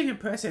 if we were playing in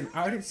person,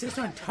 I would insist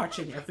on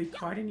touching every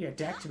card in your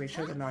deck to make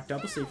sure they're not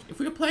double-sleeved. If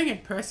we were playing in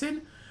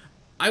person,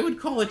 I would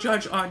call a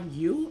judge on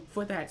you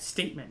for that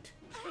statement.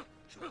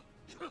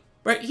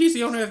 But he's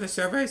the owner of the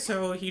server,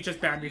 so he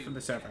just banned me from the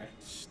server.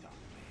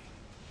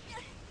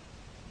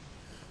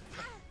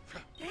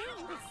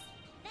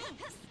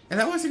 And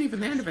that wasn't even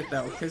the end of it,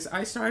 though, because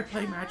I started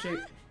playing Magic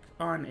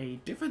on a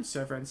different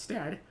server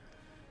instead.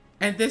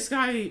 And this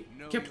guy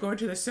kept going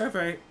to the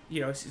server, you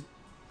know, it's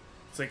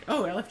like,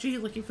 oh,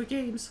 LFG, looking for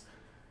games.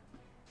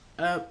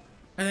 And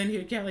then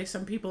he'd get, like,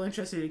 some people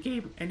interested in the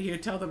game, and he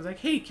would tell them, like,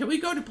 hey, can we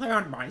go to play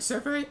on my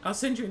server? I'll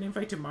send you an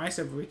invite to my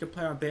server, we could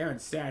play on there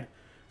instead.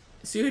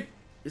 So he would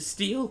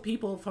steal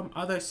people from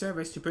other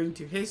servers to bring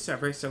to his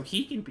server so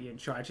he can be in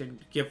charge and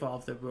give all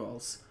of the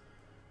rules.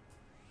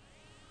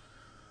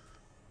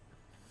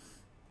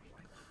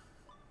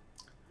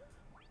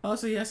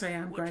 Also, yes, I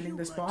am grinding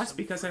this boss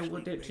because I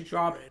wanted it to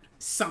drop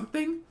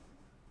something.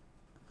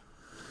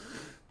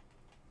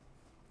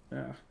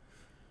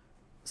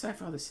 Sorry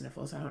for all the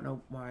sniffles. I don't know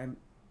why I'm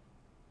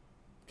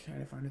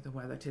kind of under the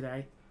weather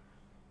today.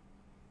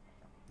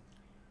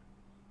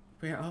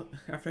 But yeah,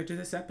 after I do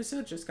this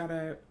episode, just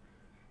gotta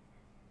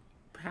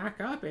pack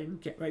up and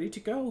get ready to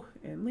go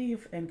and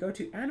leave and go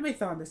to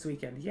Animathon this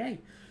weekend. Yay!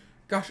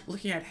 Gosh,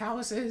 looking at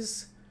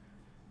houses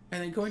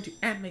and then going to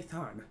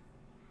Animathon.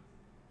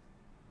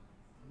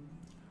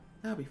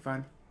 That'll be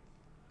fun.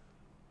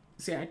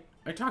 See,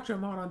 I talked to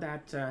him on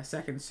that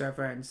second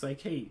server, and it's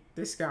like, hey,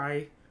 this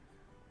guy,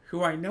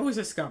 who I know is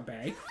a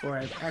scumbag for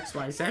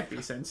XYZ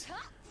reasons,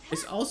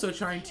 is also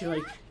trying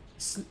to,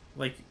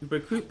 like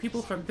recruit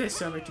people from this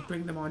server to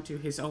bring them onto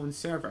his own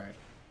server.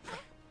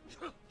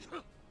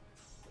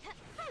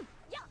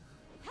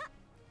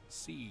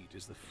 Seed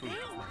is the fruit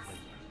of my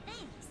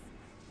labor.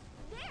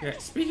 Yeah,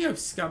 speaking of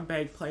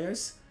scumbag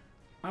players,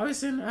 I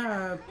was in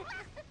a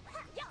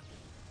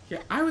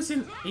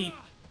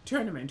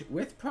tournament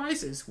with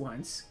prizes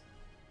once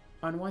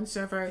on one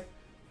server,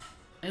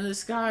 and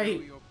this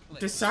guy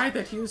decided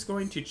that he was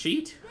going to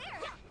cheat.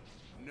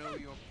 Know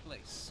your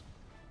place.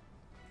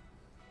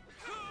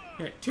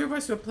 Yeah, two of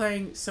us were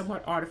playing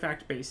somewhat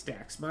artifact-based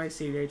decks. My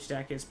CDH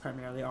deck is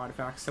primarily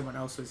artifacts. Someone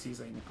else was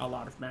using a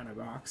lot of mana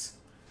rocks.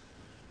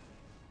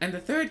 And the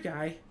third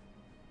guy,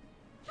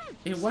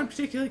 in one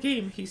particular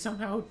game, he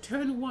somehow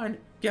turn one,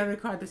 get a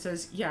card that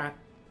says, yeah,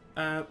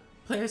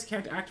 players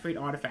can't activate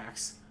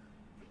artifacts.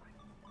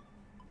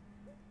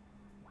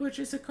 Which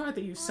is a card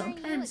that you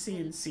sometimes see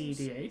in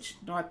CDH,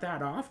 not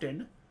that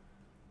often.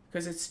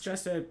 Because it's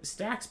just a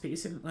stacks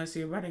piece, and unless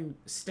you're running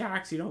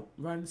stacks, you don't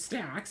run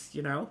stacks,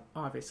 you know,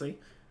 obviously.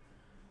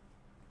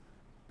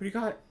 But he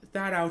got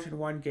that out in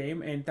one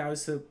game, and that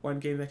was the one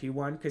game that he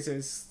won, because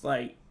it's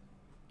like,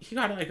 he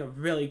got like a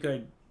really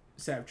good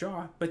set of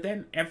draw. But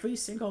then every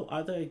single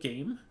other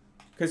game,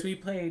 because we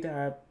played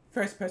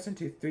first person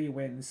to 3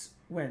 wins,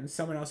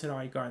 someone else had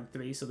already gone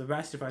 3, so the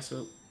rest of us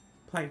were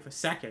playing for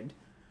second.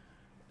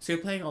 So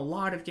you're playing a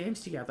lot of games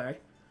together.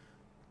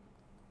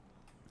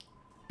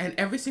 And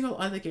every single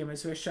other game,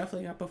 as we were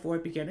shuffling up before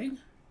beginning,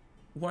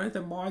 one of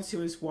the mods who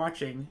was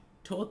watching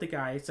told the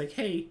guy, it's like,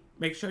 hey,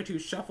 make sure to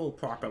shuffle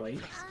properly.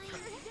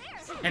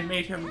 And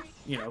made him,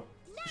 you know,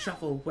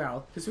 shuffle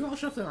well. Because we were all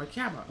shuffling on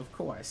camera, of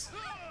course.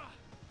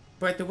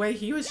 But the way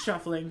he was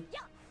shuffling,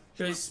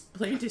 it was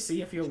plain to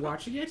see if you're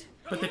watching it,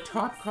 but the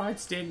top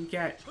cards didn't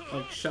get,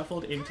 like,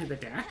 shuffled into the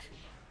deck.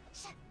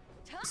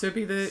 So it'd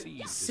be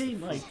the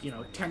same, like, you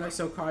know, 10 or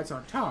so cards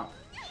on top.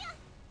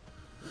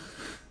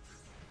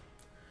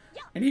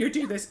 And he would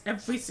do this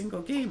every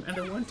single game, and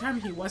the one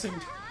time he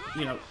wasn't,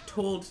 you know,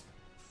 told,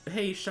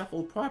 hey,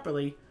 shuffle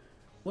properly,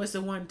 was the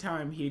one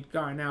time he'd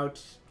gone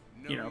out,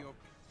 you know,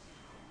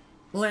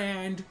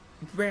 land,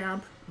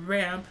 ramp,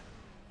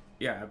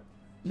 yeah,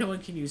 no one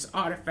can use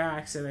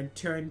artifacts, and then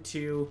turn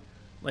to,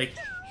 like,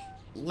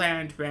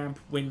 land, ramp,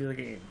 win the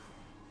game,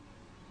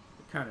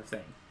 kind of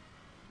thing.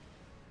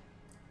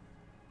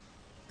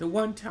 The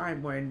one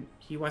time when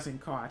he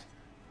wasn't caught,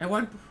 at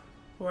one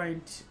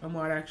point,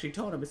 Ahmad actually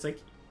told him, it's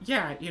like,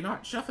 yeah, you're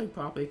not shuffling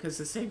properly because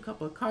the same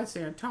couple of cards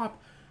stay on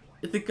top.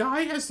 The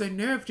guy has the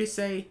nerve to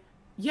say,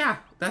 yeah,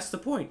 that's the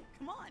point.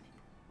 Come on,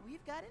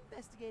 we've got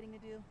investigating to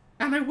do.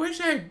 And I wish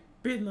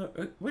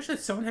that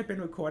someone had been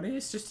recording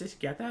this just to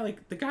get that.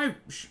 Like, the guy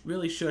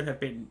really should have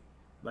been,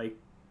 like,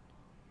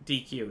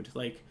 DQ'd.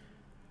 Like,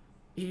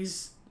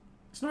 it's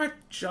not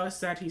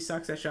just that he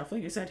sucks at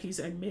shuffling, it's that he's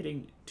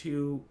admitting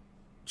to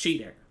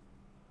cheating.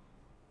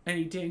 And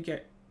he didn't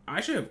get,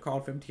 I should have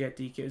called for him to get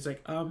DQ'd. It's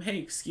like, hey,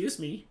 excuse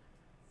me.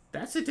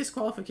 That's a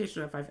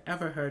disqualification if I've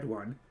ever heard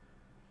one.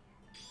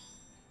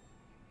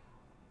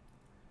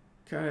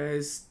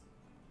 Because,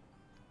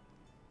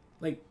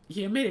 like,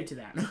 he admitted to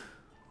that.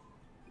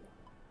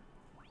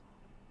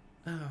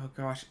 Oh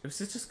gosh, is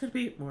this just gonna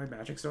be more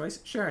magic stories?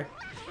 Sure.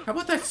 How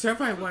about that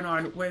server I went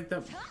on with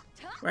the,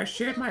 where I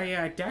shared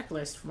my deck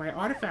list for my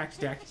artifact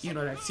deck? You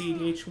know, that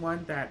CDH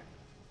one that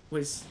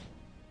was,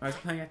 I was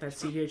playing at that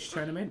CDH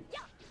tournament.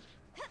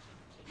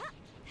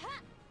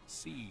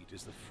 Seed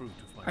is the fruit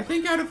of my I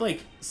think out of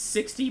like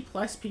 60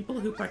 plus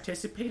people who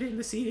participated in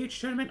the CDH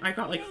tournament, I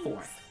got like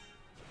 4th.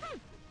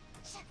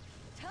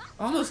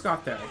 Almost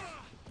got 3rd,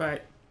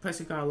 but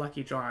person got a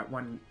lucky draw at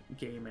one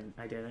game and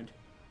I didn't.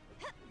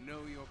 Know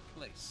your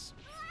place.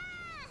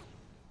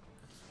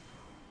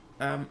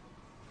 I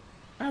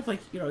have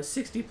like, you know,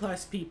 60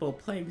 plus people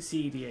playing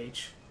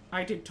CDH.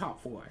 I did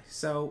top 4,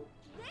 so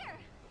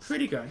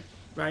pretty good,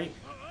 right?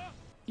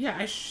 Yeah,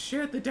 I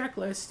shared the deck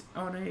list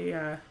on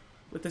a,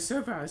 with the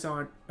server I was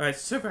on,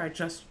 server I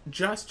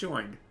just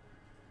joined.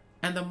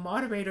 And the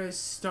moderators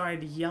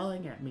started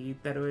yelling at me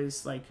that it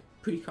was, like,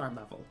 pre-con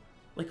level.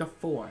 Like a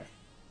 4.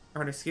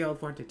 On a scale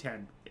of 1 to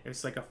 10, it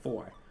was like a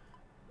 4.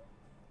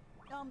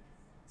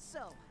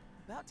 So,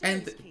 about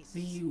And today's cases.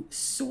 the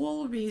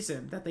sole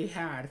reason that they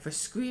had for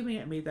screaming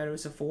at me that it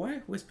was a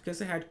 4 was because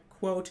they had,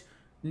 quote,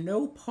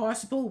 no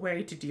possible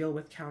way to deal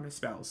with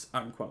counterspells,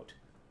 unquote.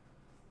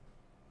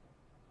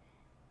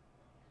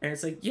 And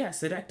it's like, yes,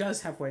 the deck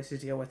does have ways to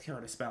deal with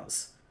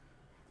counterspells.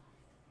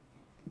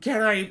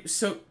 Can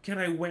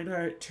I win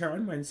a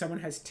turn when someone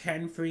has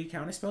 10 free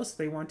counterspells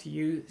they want to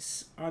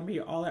use on me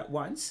all at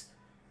once?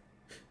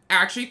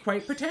 Actually,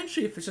 quite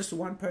potentially, if it's just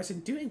one person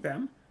doing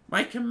them,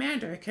 my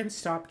commander can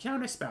stop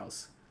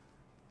counterspells.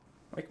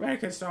 My commander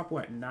can stop,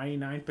 what,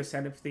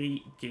 99% of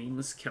the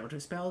game's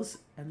counterspells,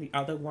 and the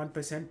other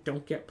 1%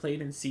 don't get played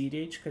in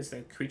CDH because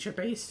they're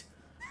creature-based?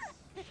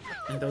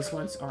 And those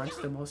ones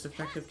aren't the most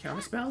effective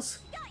counterspells?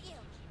 Got you.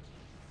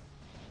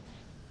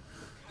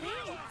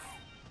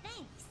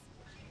 Thanks.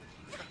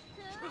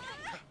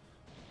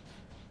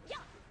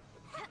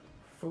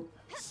 For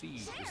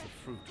Seed is the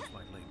fruit of my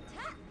labor.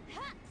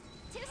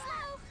 Too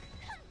slow.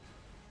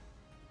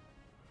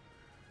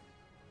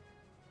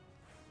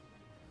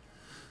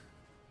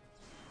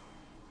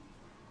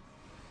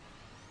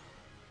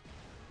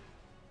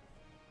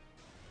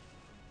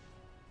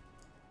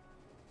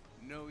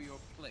 Know your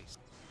place.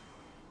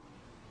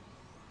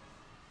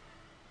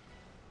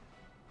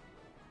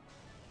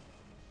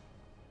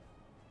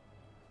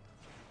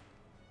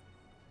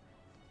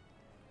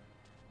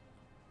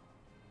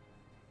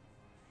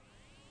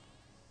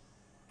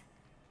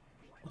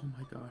 oh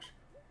my gosh.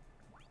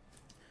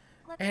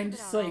 Let's And keep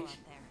it it's all like- out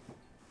there.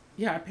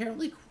 Yeah,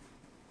 apparently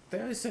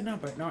there's a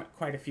number, not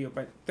quite a few,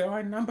 but there are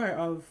a number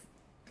of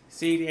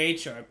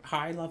CDH or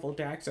high-level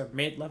decks or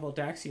mid-level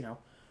decks, you know,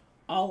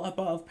 all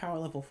above power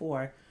level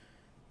 4,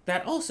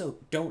 that also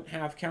don't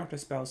have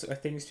counterspells or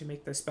things to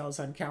make the spells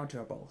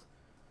uncounterable.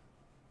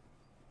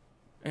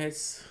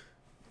 It's...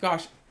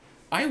 Gosh,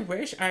 I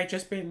wish I had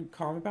just been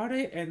calm about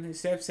it, and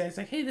instead of saying,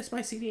 like, hey, this is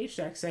my CDH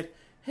deck, said,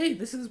 hey,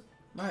 this is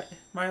my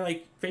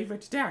like,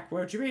 favorite deck,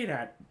 where'd you rate it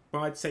at?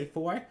 Well, I'd say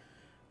 4.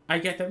 I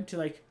get them to,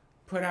 like,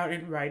 put out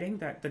in writing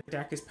that the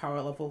deck is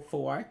power level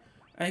 4,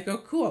 and I go,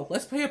 cool,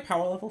 let's play a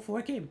power level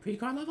 4 game.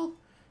 Pre-con level?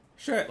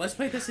 Sure, let's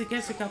play this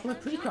against a couple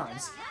of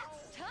pre-cons.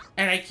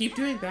 And I keep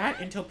doing that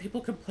until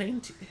people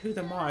complain to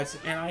the mods,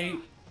 and I,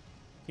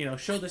 you know,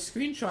 show the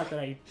screenshot that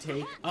I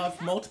take of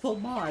multiple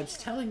mods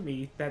telling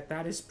me that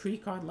that is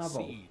pre-con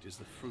level. Seed is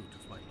the fruit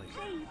of my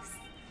labor.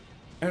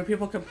 And when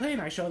people complain,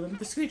 I show them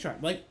the screenshot.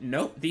 I'm like,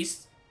 nope,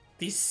 these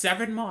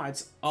 7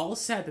 mods all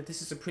said that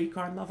this is a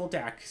pre-con level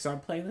deck, so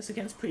I'm playing this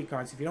against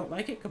pre-cons. If you don't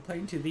like it,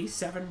 complain to these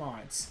 7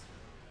 mods.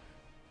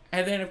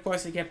 And then, of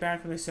course, I get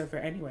banned from the server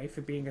anyway for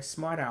being a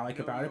smart aleck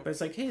about it, but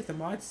it's like, hey, if the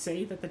mods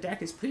say that the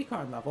deck is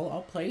pre-con level,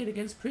 I'll play it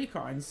against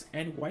pre-cons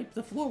and wipe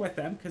the floor with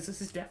them, because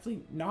this is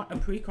definitely not a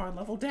pre-con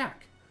level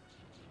deck.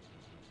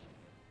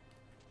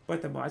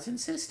 But the mods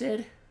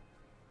insisted.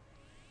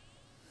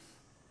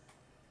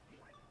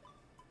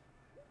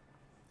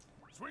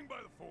 Swing by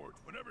the forge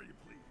whenever you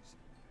please.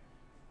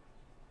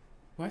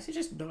 Why is he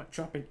just not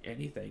dropping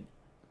anything?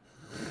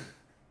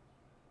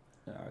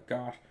 Oh,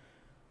 God.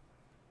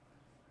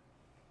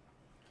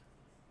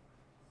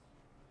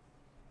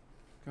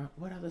 God,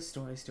 what other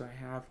stories do I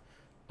have?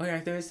 Oh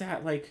yeah, there's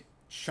that, like,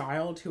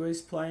 child who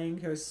was playing,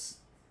 who was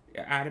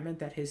adamant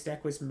that his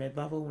deck was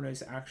mid-level when it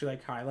was actually,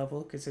 like,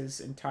 high-level, because his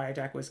entire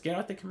deck was, get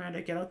out the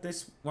commander, get out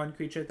this one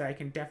creature that I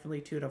can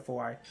definitely 2 to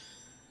 4.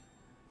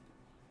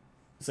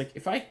 It's like,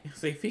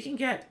 if he can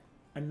get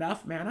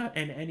enough mana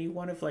and any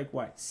one of, like,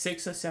 what,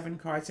 6 or 7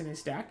 cards in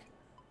his deck,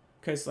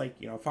 because, like,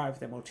 you know, 5 of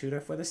them will tutor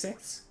for the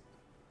 6th.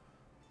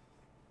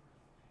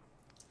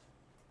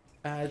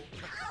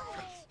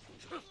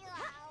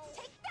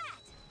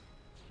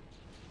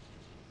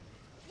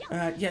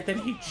 Yeah, then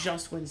he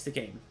just wins the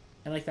game.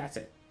 And, like, that's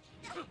it.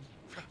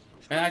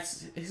 And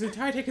that's... His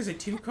entire deck is a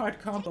 2-card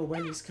combo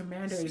when his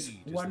commander is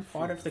one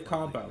part of the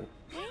combo.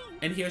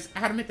 And he was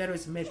adamant that it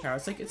was mid-power.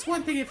 It's like, it's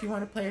one thing if you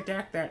want to play a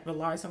deck that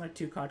relies on a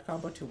 2-card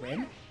combo to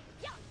win.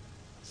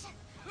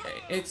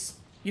 It's,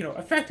 you know,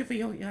 effectively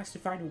he only has to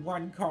find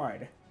 1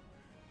 card.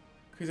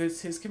 Because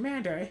it's his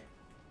commander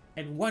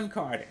and 1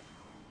 card.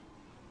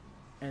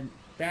 And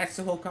that's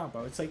the whole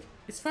combo. It's like,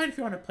 it's fine if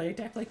you want to play a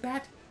deck like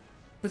that,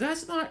 but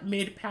that's not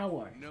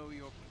mid-power. Know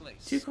your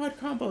place. 2-card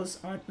combos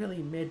aren't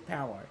really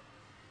mid-power.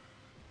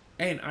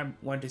 And I'm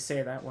one to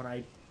say that when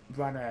I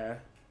run a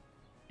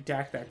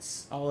deck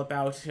that's all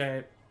about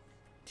a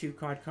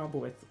 2-card combo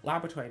with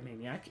Laboratory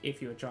Maniac. If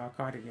you draw a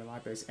card and your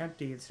library is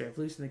empty, instead of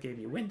losing the game,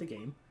 you win the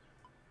game.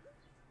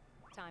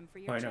 Time for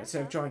your Or no, check,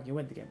 instead of huh? drawing, you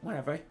win the game.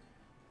 Whatever.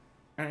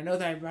 And I know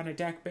that I run a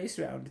deck based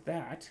around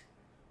that,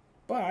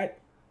 but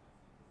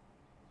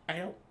I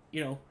don't,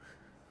 you know...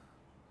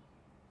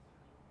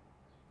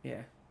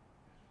 Yeah.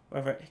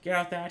 Whatever. Get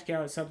out that, get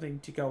out something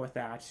to go with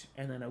that,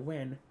 and then a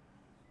win.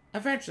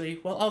 eventually,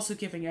 while also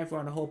giving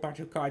everyone a whole bunch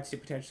of cards to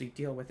potentially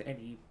deal with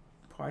any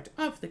part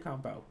of the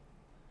combo.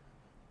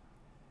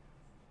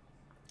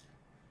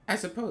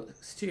 As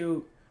opposed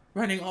to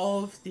running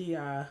all of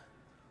the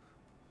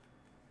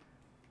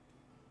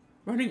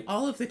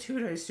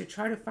tutors to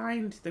try to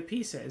find the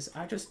pieces,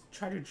 I just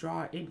try to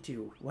draw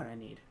into what I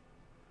need.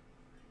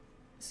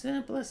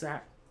 Simple as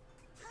that.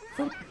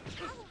 Take that!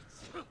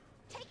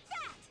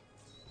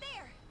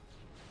 There!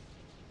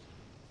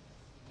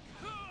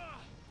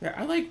 Yeah,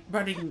 I like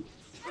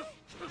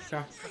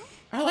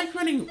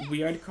running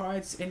weird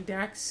cards in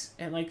decks,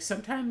 and like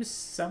sometimes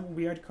some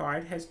weird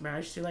card has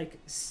managed to like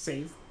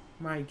save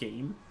my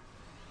game.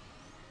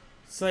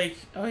 It's like,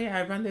 oh yeah,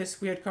 I run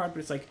this weird card, but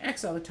it's like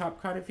exile the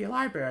top card of your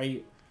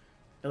library.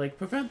 Like,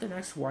 prevent the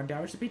next 1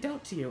 damage to be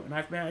dealt to you. And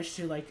I've managed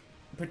to, like,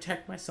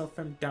 protect myself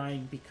from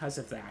dying because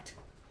of that.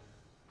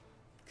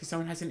 Because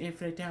someone has an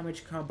infinite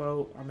damage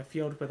combo on the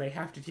field where they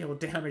have to deal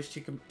damage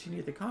to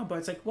continue the combo.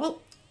 It's like,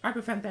 well, I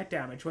prevent that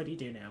damage. What do you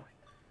do now?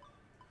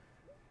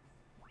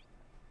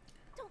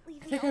 Don't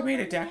leave I think I made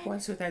a deck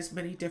once with as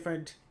many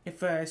different...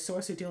 If a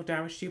source would deal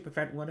damage to you,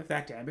 prevent one of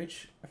that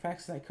damage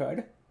effects as I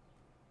could.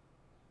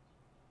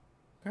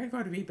 I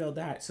want to rebuild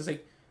that. So it's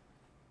like...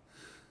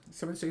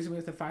 Someone swings me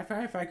with a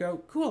 5/5, I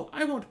go, cool,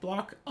 I won't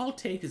block, I'll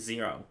take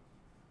 0.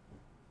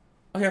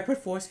 Oh yeah, put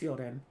Force Field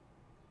in.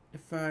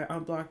 If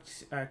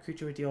unblocked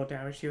creature would deal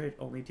damage to you, it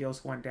only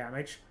deals 1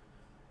 damage.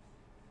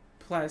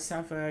 Plus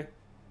have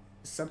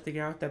something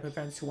out that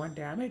prevents 1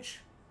 damage.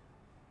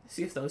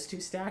 See if those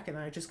two stack, and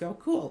I just go,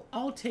 cool,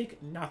 I'll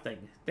take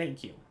nothing,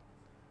 thank you.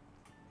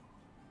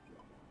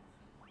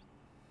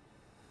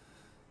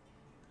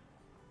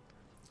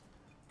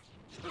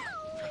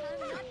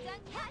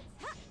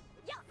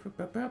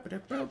 Take that!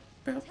 Take that!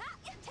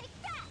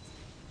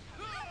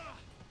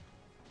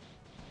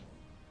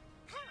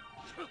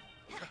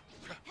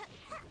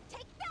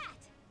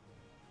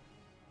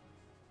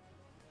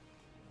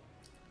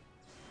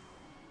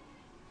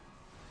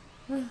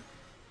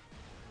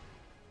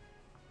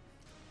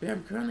 Yeah,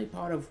 I'm currently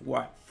part of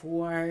what?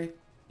 4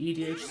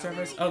 EDH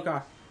servers? Oh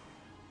god.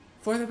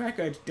 For the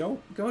record,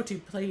 don't go to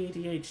play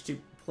EDH to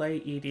play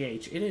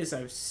EDH. It is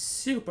a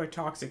super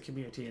toxic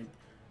community, and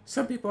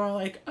some people are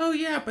like, oh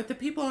yeah, but the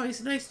people are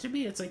always nice to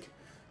me. It's like,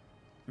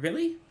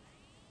 really?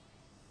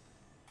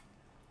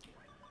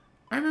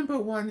 I remember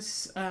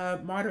once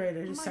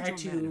moderator decided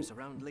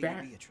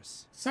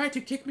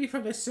to kick me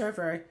from the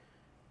server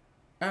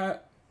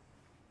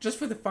just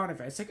for the fun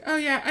of it. It's like, oh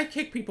yeah, I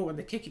kick people when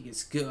the kicking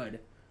is good.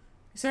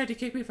 He decided to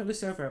kick me from the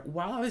server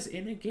while I was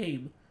in a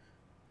game.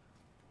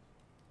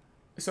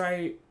 So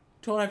I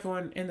told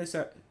everyone in this,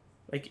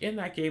 in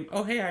that game,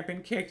 oh hey, I've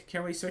been kicked.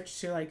 Can we switch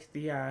to like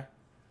the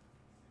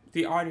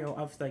audio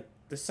of like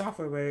the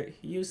software we're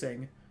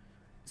using,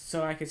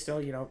 so I could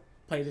still, you know,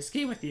 play this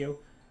game with you?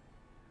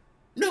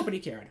 Nobody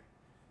cared.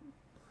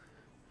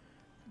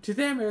 To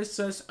them, it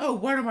says, oh,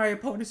 one of my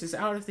opponents is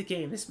out of the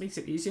game. This makes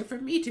it easier for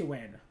me to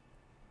win.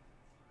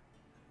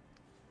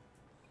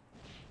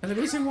 And the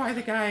reason why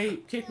the guy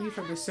kicked me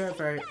from the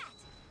server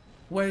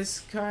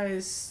was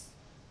because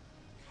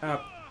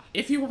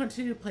if you want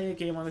to play a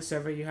game on the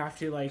server, you have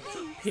to, like,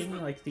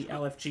 ping, like, the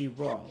LFG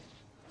role.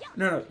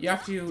 No, you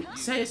have to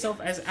set yourself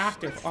as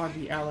active on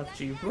the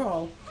LFG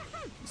role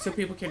so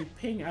people can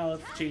ping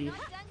LFG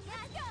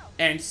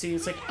and see,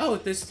 it's like, oh,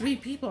 there's 3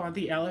 people on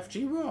the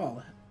LFG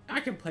role.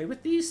 I can play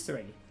with these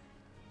 3.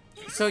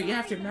 So you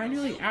have to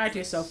manually add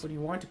yourself when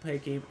you want to play a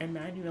game and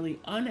manually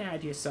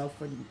unadd yourself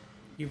when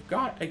you've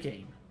got a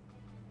game.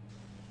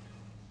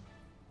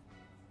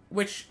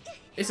 Which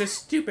is a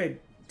stupid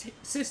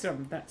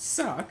system that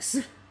sucks.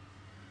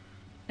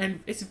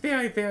 And it's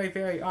very, very,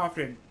 very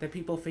often that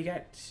people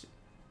forget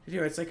to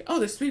do it. It's like, oh,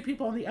 there's 3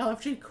 people on the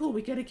LFG, cool,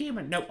 we get a game.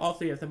 And no, all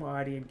 3 of them are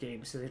already in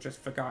games, so they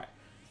just forgot.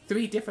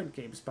 3 different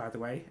games, by the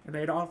way, and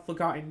they'd all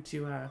forgotten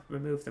to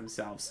remove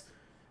themselves.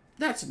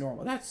 That's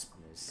normal. That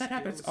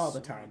happens all the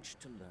time.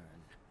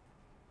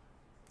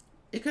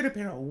 It could have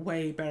been a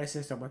way better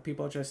system where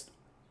people just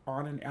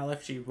on an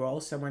LFG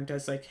roll, someone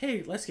does like,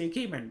 hey, let's get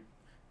gaming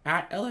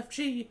at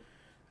LFG.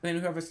 Then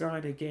whoever's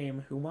not in a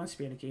game, who wants to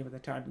be in a game at the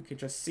time, can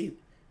just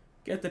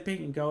get the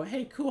ping and go,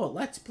 hey, cool,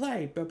 let's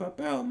play, boom, boom,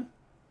 boom.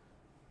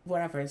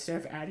 Whatever, instead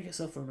of adding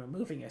yourself and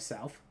removing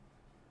yourself.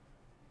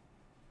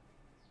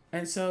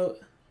 And so,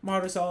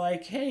 Marta's all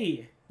like,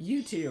 hey,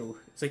 you two,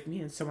 it's like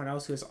me and someone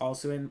else who's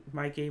also in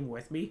my game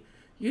with me,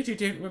 you two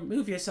didn't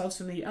remove yourselves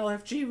from the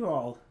LFG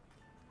role.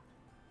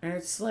 And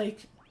it's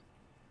like,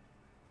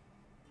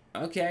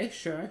 okay,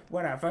 sure,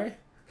 whatever.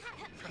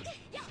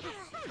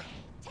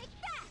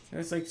 And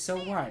it's like, so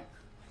what?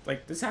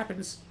 Like, this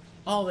happens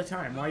all the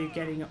time. Why are you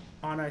getting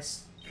on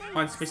us,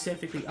 on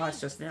specifically us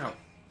just now?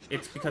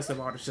 It's because the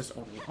mod is just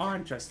only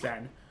on just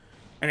then,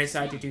 and I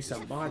decided to do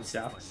some mod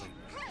stuff.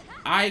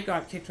 I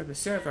got kicked from the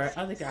server,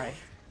 other guy,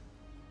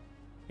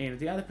 and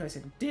the other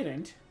person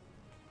didn't.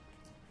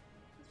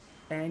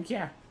 And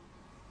yeah.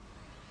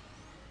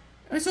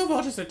 It's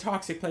overall just a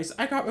toxic place.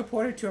 I got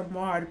reported to a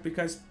mod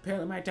because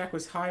apparently my deck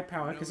was high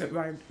power because it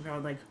ran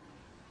around like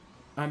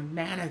a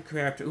mana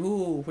crypt.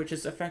 Ooh, which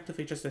is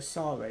effectively just a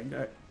Sol Ring.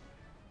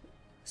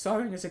 Sol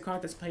Ring is a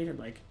card that's played in,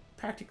 like,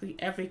 practically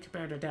every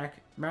commander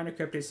deck. Mana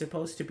crypt is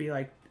supposed to be,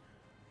 like,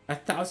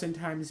 1,000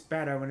 times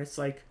better when it's,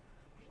 like,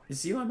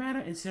 0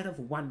 mana instead of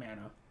 1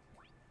 mana.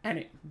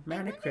 And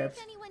mana crypt,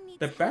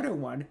 the better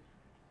one,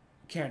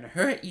 can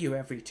hurt you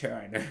every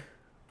turn.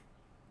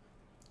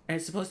 And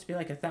it's supposed to be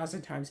like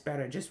 1,000 times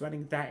better. Just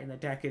running that in the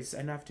deck is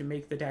enough to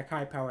make the deck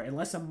high power.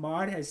 Unless a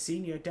mod has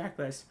seen your deck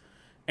list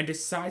and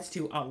decides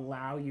to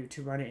allow you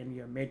to run it in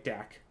your mid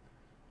deck.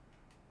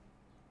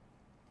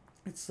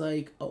 It's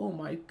like, oh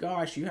my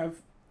gosh, you have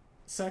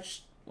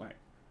such, what,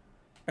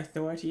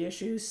 authority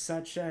issues?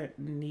 Such a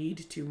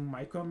need to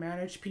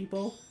micromanage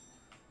people?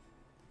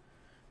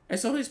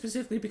 It's only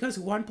specifically because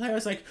one player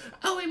was like,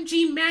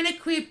 OMG, Mana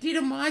Crypt, did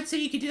a mod say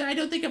you could do that? I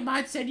don't think a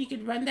mod said you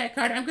could run that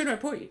card. I'm going to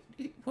report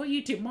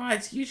you to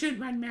mods. You shouldn't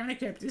run Mana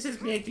Crypt. This is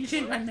big. You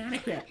shouldn't run Mana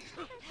Crypt.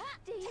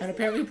 And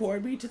apparently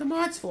reported me to the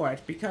mods for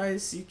it,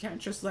 because you can't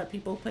just let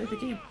people play the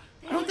game.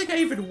 I don't think I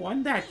even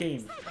won that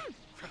game.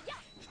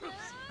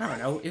 I don't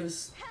know. It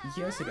was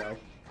years ago.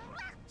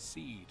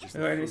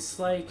 And it's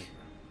like...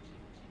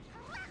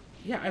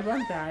 Yeah, I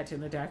run that in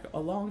the deck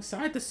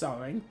alongside the Sol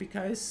Ring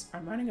because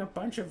I'm running a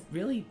bunch of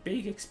really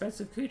big,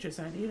 expensive creatures.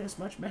 I need as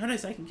much mana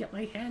as I can get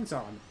my hands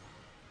on.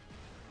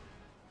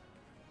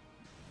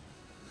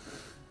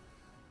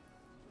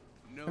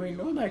 I mean,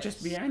 normally I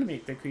just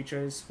reanimate the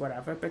creatures,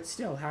 whatever, but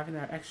still, having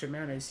that extra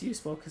mana is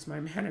useful because my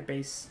mana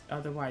base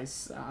otherwise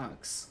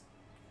sucks.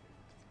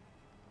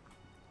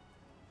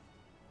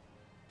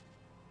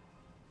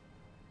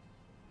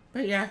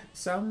 But yeah,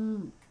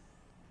 some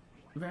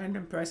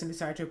random person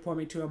decided to report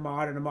me to a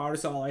mod, and the mod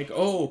is all like,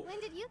 oh,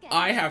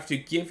 I have to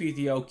give you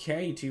the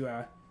okay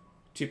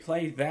to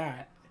play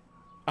that.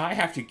 I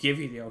have to give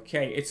you the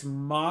okay. It's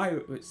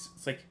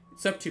like,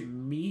 it's up to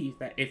me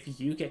that if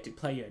you get to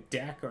play your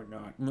deck or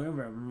not.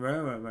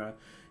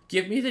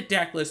 Give me the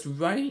deck list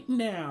right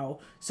now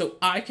so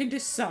I can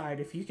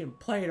decide if you can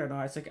play it or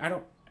not. It's like, I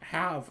don't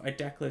have a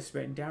deck list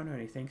written down or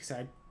anything because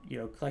I,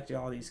 collected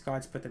all these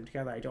cards, put them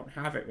together. I don't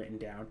have it written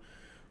down.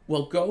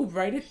 Well, go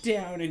write it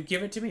down and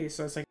give it to me.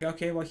 So it's like,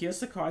 okay, well, here's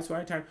the cards one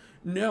at a time.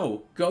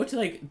 No, go to,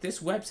 like, this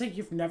website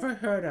you've never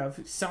heard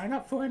of, sign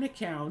up for an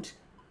account,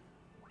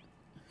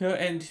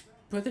 and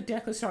put the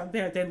deck list on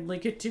there, then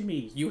link it to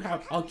me.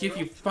 I'll give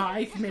you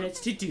 5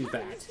 minutes to do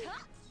that.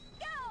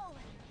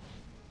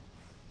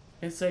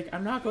 It's like,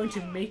 I'm not going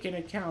to make an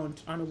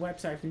account on a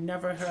website I've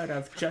never heard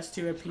of just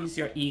to appease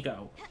your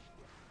ego.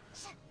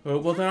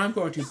 Well, then I'm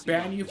going to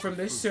ban you from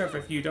this server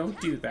if you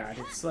don't do that.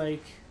 It's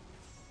like...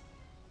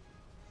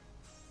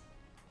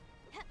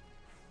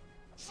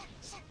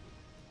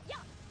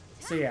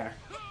 So yeah,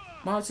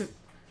 mods have,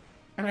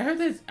 and I heard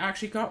that it's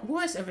actually got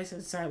worse ever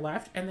since I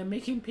left, and they're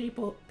making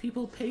people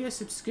pay a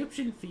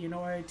subscription fee in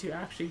order to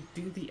actually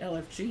do the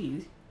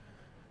LFG.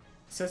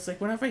 So it's like,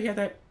 whenever I hear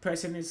that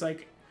person is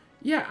like,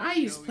 yeah, I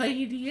used to play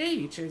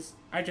EDH,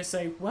 I just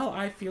say, well,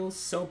 I feel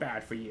so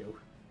bad for you.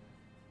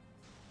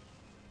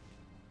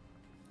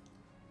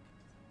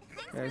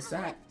 Because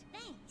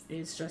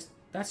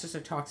that's just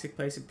a toxic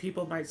place, and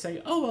people might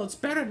say, oh, well, it's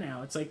better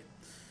now. It's like,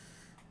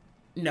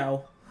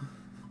 no.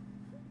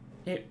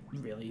 It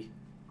really...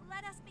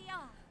 Let us be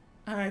off.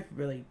 I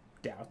really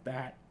doubt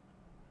that.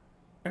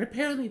 And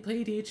apparently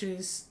PlayDH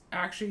is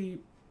actually,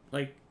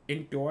 like,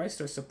 endorsed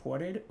or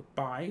supported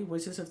by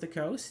Wizards of the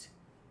Coast.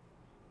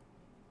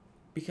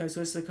 Because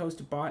Wizards of the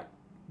Coast bought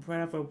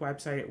whatever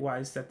website it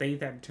was that they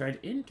then turned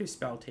into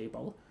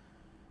Spelltable.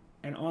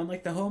 And on,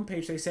 like, the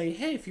homepage they say,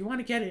 hey, if you want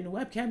to get into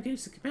webcam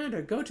games of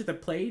Commander, go to the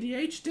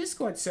PlayDH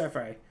Discord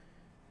server.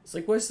 It's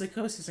like Wizards of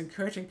the Coast is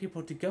encouraging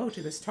people to go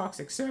to this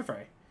toxic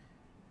server.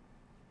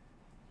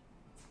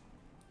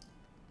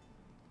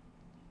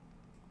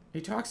 A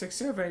toxic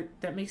server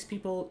that makes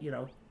people,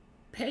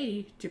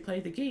 pay to play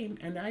the game,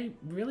 and I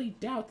really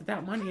doubt that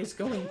that money is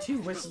going to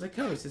Wizards of the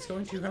Coast. It's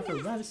going to whoever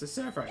runs the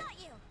server.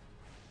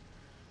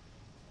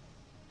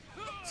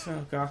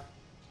 So, God.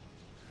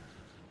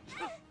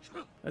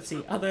 Let's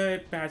see,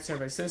 other bad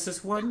servers. There's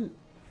this one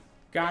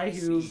guy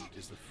who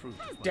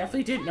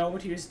definitely didn't know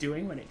what he was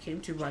doing when it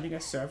came to running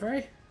a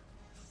server.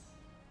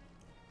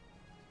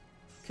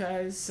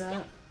 Because,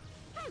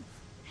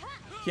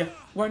 yeah,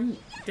 one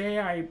day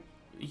I...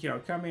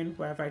 come in,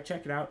 wherever I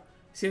check it out,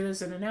 see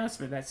there's an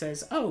announcement that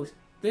says, oh,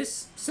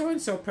 this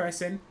so-and-so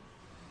person,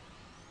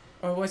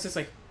 or was this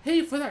like,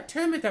 hey, for that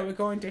tournament that we're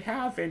going to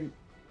have in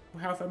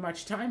however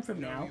much time from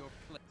now,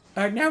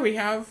 now we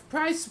have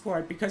prize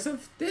support because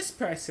of this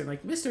person.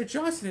 Like, Mr.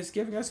 Johnson is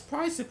giving us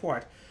prize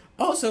support.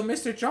 Also,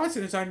 Mr.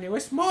 Johnson is our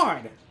newest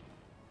mod.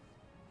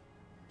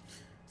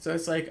 So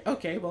it's like,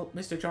 okay, well,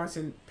 Mr.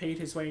 Johnson paid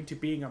his way into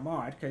being a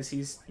mod because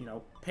he's,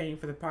 paying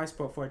for the prize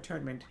support for a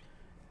tournament.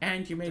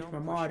 And you made him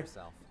a mod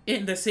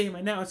in the same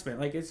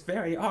announcement. Like, it's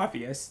very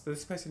obvious that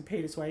this person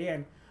paid his way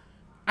in.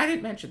 I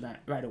didn't mention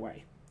that right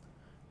away.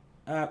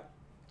 I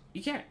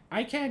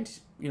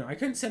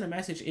couldn't send a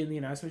message in the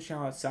announcement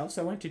channel itself,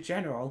 so I went to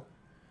General,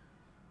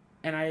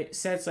 and I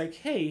said, it's like,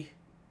 hey,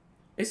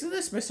 Isn't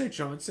this Mr.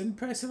 Johnson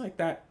person, like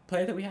that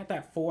player that we had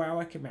that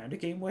 4-hour Commander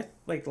game with,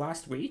 like,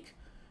 last week?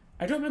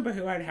 I don't remember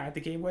who I'd had the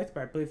game with,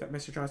 but I believe that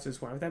Mr. Johnson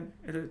is one of them.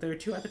 There were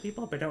 2 other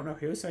people, but I don't know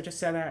who, so I just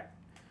said that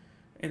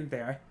in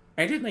there.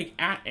 I didn't, like,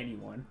 at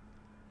anyone.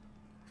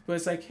 But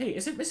it's like, hey,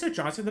 isn't Mr.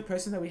 Johnson the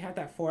person that we had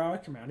that 4-hour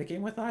Commander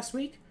game with last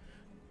week?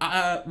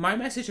 My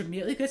message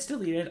immediately gets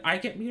deleted. I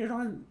get muted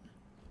on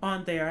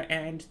there,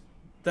 and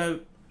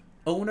the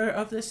owner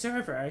of the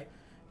server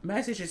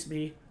messages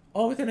me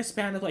all within a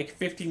span of like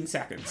 15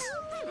 seconds.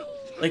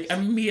 Like,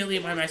 immediately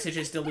my message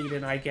is deleted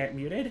and I get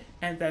muted,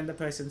 and then the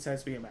person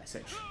sends me a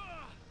message.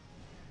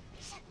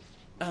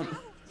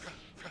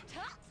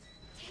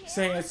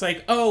 Saying it's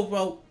like, oh,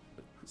 well,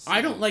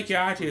 I don't like your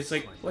attitude. It's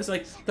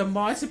like, the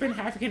mods have been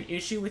having an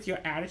issue with your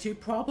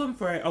attitude problem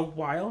for a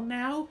while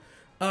now,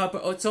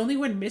 but it's only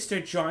when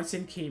Mr.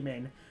 Johnson came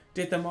in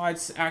did the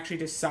mods actually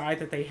decide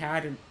that they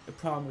had a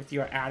problem with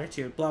your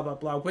attitude, blah, blah,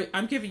 blah.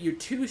 I'm giving you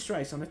 2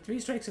 strikes. On the 3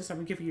 strike system,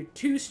 I'm giving you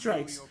 2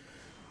 strikes.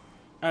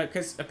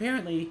 Because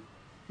apparently,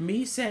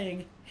 me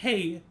saying,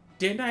 hey,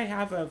 didn't I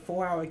have a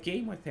 4-hour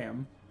game with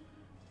him,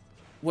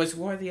 was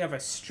worthy of a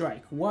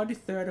strike.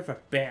 1/3 of a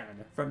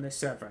ban from the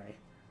server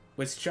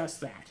was just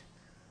that.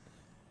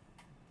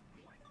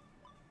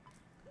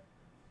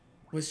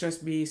 Was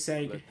just me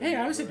saying, hey,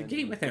 I was in a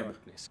game with him.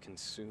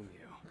 Consume you.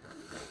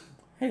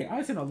 Hey, I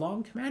was in a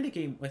long Commander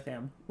game with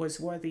him, was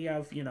worthy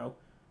of, you know,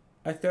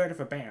 1/3 of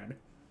a ban.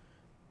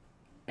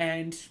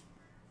 And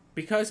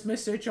because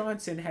Mr.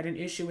 Johnson had an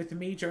issue with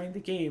me during the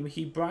game,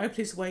 he bribed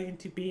his way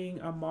into being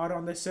a mod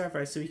on the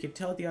server so he could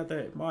tell the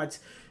other mods,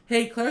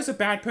 hey, Claire's a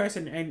bad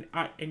person, and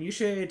you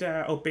should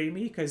obey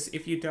me, because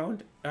if you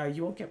don't,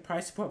 you won't get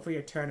prize support for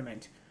your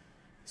tournament.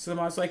 So the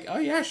mod's like, oh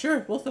yeah,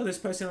 sure, we'll throw this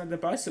person on the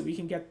bus so we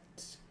can get...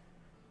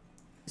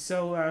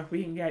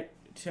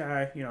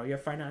 you know, your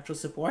financial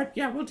support.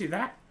 Yeah, we'll do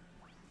that.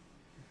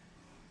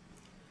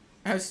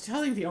 I was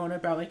telling the owner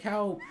about, like,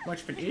 how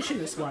much of an issue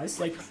this was.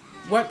 Like,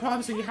 what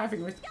problems are you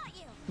having with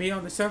me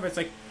on the server? It's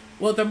like,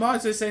 well, the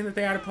mods are saying that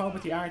they had a problem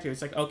with the attitude.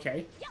 It's like,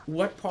 okay,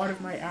 what part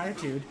of my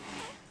attitude?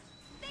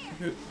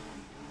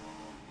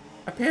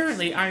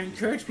 Apparently, I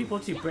encourage people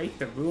to break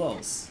the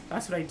rules.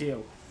 That's what I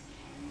do.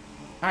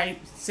 I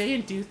say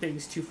and do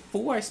things to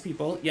force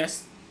people.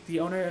 Yes,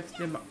 the owner of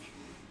the...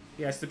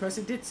 Yes, the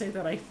person did say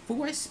that I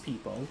force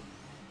people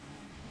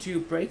to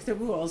break the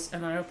rules,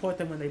 and I report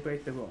them when they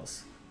break the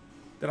rules.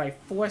 That I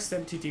force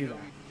them to do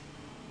that.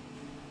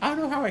 I don't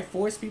know how I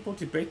force people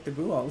to break the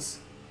rules,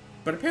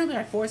 but apparently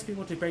I force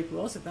people to break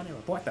rules and then I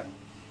report them.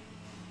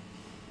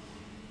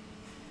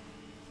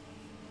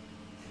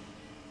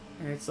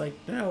 And it's like,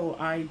 no,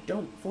 I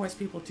don't force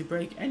people to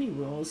break any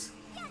rules.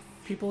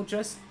 People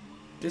just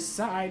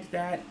decide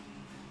that...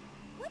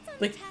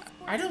 Like,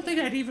 I don't think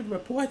I'd even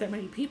report that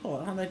many people.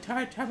 On the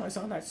entire time I was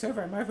on that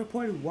server, I might have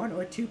reported 1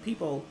 or 2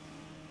 people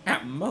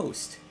at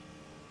most.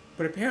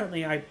 But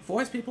apparently I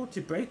force people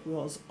to break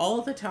rules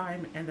all the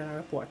time, and then I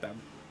report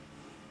them.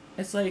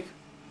 It's like,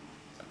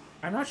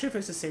 I'm not sure if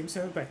it's the same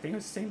server, but I think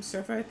it's the same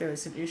server. There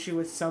was an issue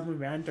with some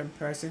random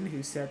person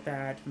who said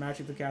that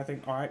Magic the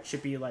Gathering art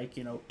should be like,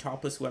 you know,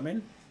 topless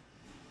women.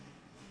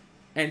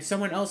 And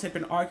someone else had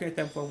been arguing with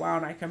them for a while,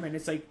 and I come in,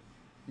 it's like,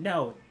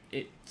 no,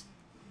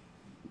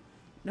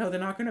 no,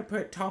 they're not going to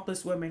put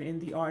topless women in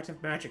the art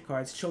of Magic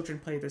cards. Children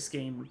play this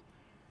game.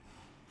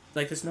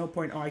 Like, there's no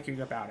point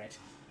arguing about it.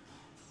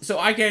 So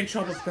I get in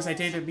trouble because I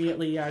didn't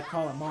immediately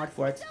call a mod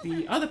for it.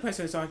 The other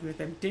person I was arguing with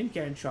them didn't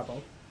get in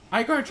trouble.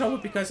 I got in trouble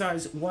because I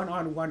was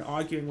one-on-one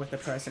arguing with the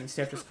person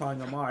instead of just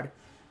calling a mod. It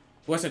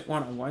wasn't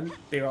one-on-one.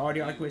 They were already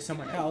arguing with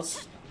someone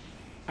else.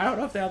 I don't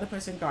know if the other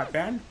person got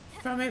banned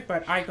from it,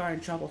 but I got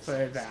in trouble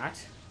for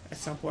that at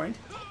some point.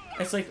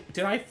 It's like,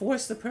 did I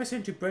force the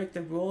person to break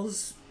the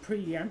rules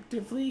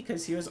preemptively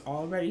because he was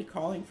already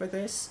calling for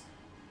this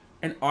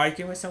and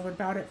arguing with someone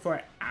about it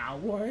for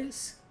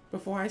hours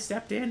before I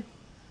stepped in?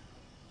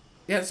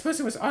 Yeah, this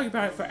person was arguing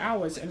about it for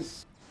hours, and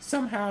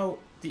somehow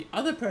the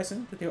other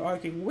person that they were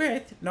arguing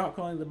with, not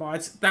calling the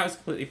mods, that was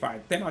completely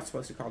fine. They're not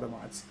supposed to call the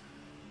mods.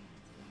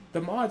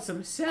 The mods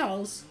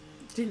themselves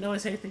didn't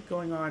notice anything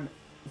going on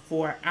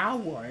for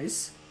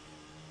hours.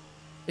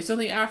 It's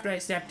only after I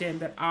stepped in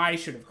that I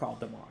should have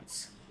called the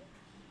mods.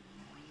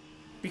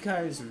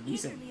 Because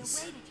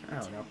reasons. I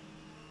don't know.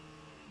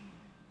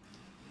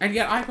 And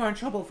yet I got in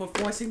trouble for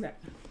forcing that.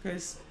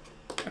 Because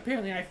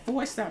apparently I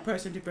forced that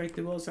person to break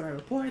the rules and I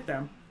reported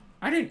them.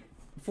 I didn't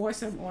force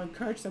them or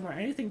encourage them or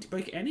anything to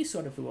break any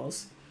sort of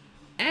rules.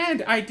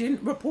 And I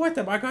didn't report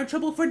them. I got in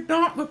trouble for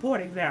not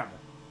reporting them.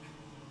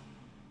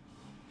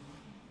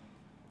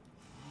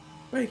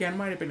 But again, it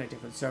might have been a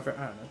different server.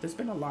 I don't know. There's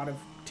been a lot of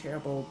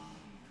terrible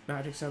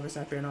Magic servers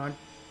I've been on.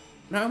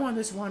 Now I'm on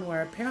this one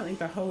where apparently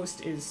the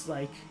host is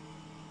like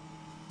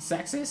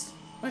sexist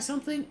or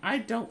something. I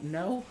don't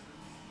know.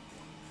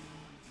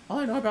 All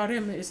I know about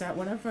him is that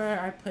whenever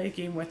I play a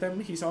game with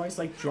him, he's always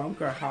like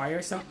drunk or high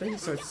or something,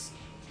 so it's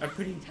a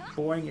pretty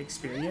boring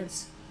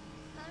experience.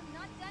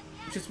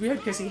 which is weird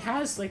because he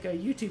has like a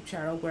YouTube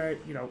channel where,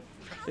 you know,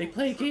 they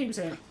play games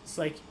and it's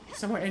like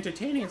somewhat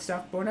entertaining and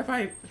stuff, but whenever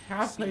I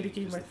have played a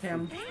game with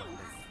him,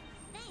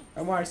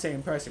 I want to say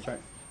in person, but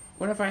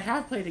whenever I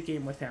have played a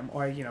game with him,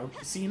 or, you know,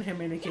 seen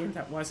him in a game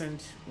that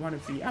wasn't one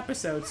of the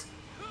episodes,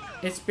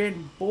 it's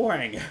been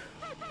boring.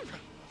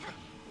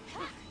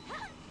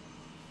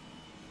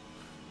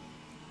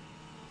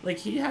 Like,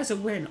 he has a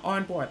win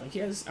on board. Like, he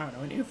has, I don't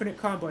know, an infinite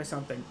combo or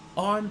something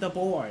on the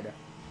board.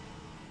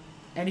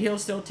 And he'll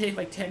still take,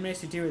 like, 10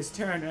 minutes to do his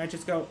turn, and I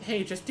just go,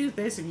 hey, just do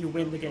this and you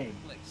win the game.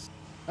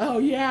 Oh,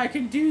 yeah, I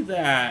can do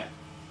that.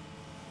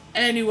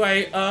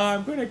 Anyway,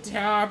 I'm gonna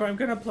tap, I'm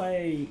gonna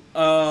play,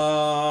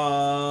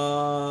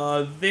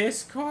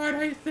 this card,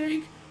 I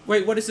think?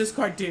 Wait, what does this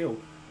card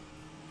do?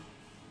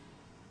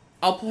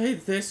 I'll play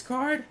this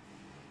card?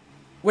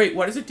 Wait,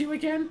 what does it do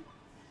again?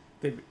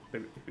 They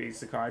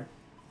the card.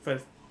 For,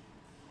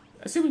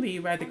 assuming that he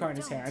read the card in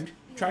his hand,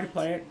 try to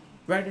play it,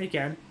 read it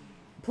again,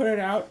 put it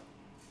out,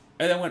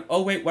 and then went,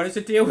 oh wait, what does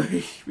it do?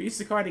 He reads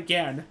the card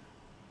again.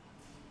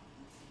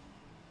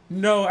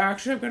 No,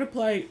 actually, I'm gonna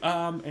play,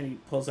 and he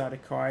pulls out a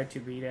card to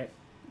read it.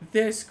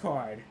 This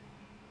card.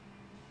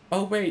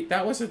 Oh wait,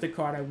 that wasn't the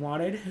card I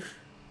wanted.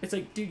 It's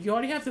like, dude, you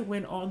already have the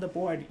win on the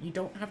board. You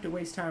don't have to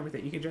waste time with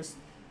it. You can just,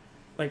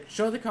 like,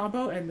 show the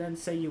combo and then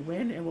say you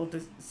win, and we'll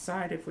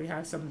decide if we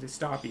have something to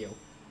stop you.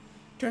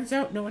 Turns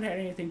out no one had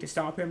anything to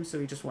stop him, so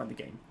he just won the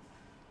game.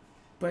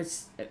 But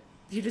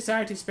he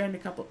decided to spend a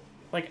couple...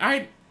 Like,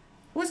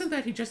 wasn't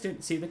that he just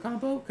didn't see the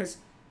combo? Because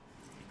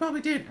he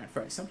probably did at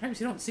first. Sometimes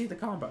you don't see the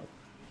combo.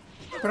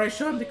 But I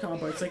showed him the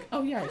combo. It's like,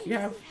 oh yeah, you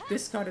have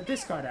this card and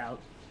this card out.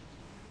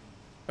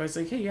 I was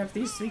like, hey, you have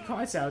these 3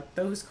 cards out.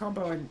 Those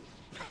combo and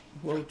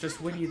will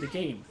just win you the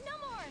game.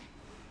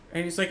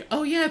 And he's like,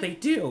 oh yeah, they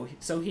do.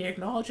 So he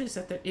acknowledges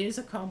that there is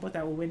a combo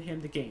that will win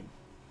him the game.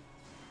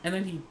 And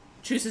then he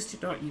chooses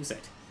to not use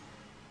it.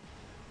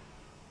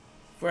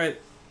 For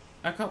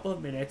a couple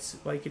of minutes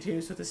while he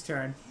continues with his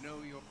turn.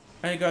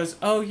 And he goes,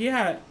 oh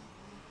yeah.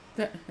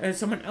 And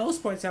someone else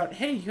points out,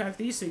 hey, you have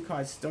these 3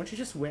 cards. Don't you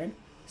just win?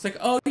 It's like,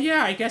 oh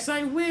yeah, I guess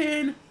I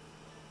win.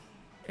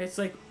 It's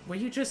like, were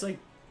you just like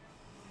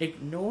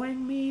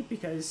ignoring me?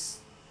 Because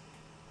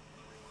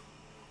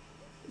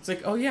it's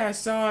like, oh yeah,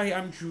 sorry,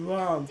 I'm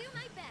drunk. Do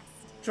my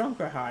best. Drunk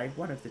or high,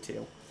 one of the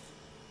two.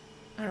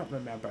 I don't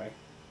remember.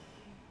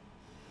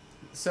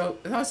 So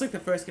that was like the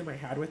first game I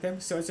had with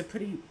him, so it's a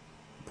pretty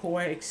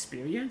poor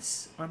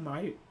experience on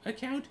my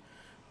account.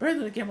 Better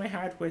than the game I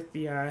had with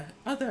the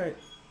other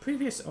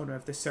previous owner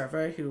of the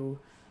server, who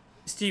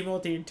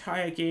steamrolled the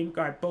entire game,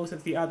 got both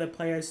of the other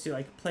players to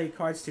like play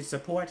cards to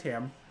support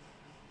him,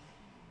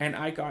 and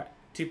I got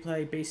to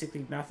play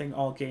basically nothing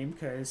all game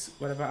because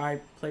whatever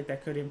I played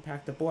that could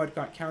impact the board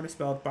got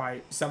counterspelled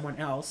by someone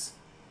else.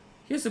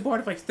 Here's a board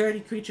of like 30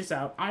 creatures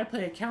out. I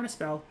play a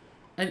counterspell,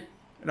 and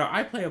no,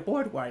 I play a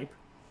board wipe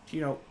to,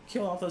 you know,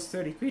 kill all those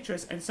 30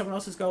 creatures, and someone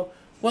else just go,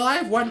 well, I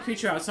have 1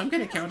 creature out, so I'm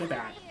gonna counter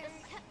that.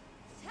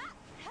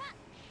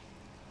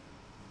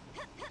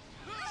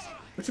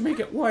 Which would make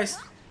it worse.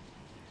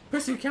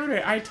 Person who countered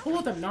it, I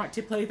told them not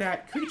to play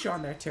that creature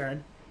on their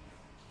turn.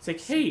 It's like,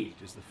 hey,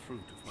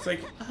 it's like,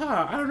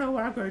 I don't know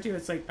what I'm going to do.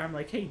 It's like, I'm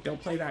like, hey, don't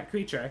play that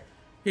creature.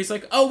 He's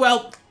like, oh,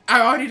 well,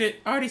 I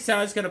already said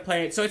I was going to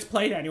play it, so it's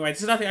played anyway.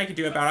 There's nothing I can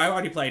do about it. I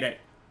already played it.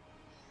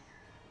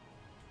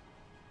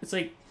 It's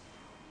like,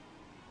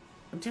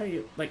 I'm telling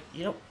you, like,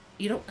 you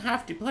don't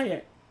have to play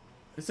it.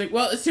 It's like,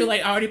 well, it's too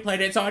late. I already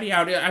played it. It's already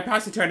out. I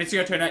passed the turn. It's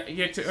your turn.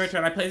 Your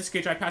turn. I play this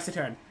creature. I pass the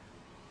turn.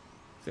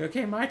 So,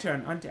 okay, my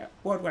turn. Untap.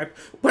 Board wipe.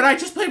 But I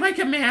just played my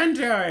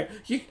commander!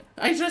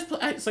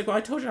 It's like, well, I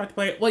told you not to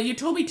play it. Well, you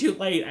told me too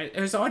late. It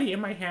was already in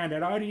my hand.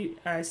 I'd already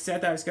said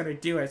that I was going to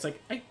do it. It's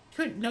like, I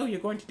couldn't know you're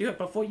going to do it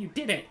before you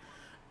did it.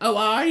 Oh,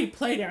 I already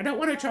played it. I don't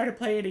want to try to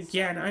play it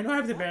again. I know I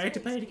have the merit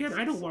to play it again.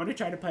 I don't want to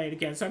try to play it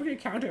again. So I'm going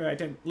to counter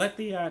it and let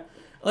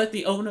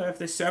the owner of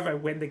the server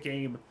win the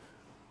game.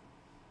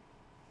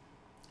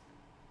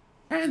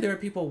 And there are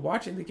people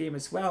watching the game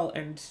as well,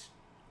 and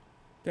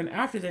then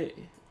after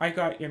I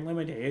got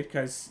eliminated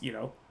because, you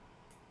know,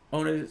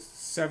 owner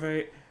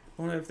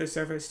of the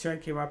server's turn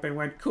came up and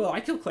went, cool, I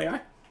killed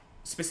Claire,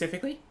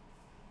 specifically.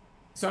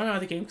 So I'm out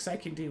of the game because I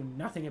can do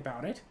nothing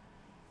about it.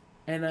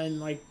 And then,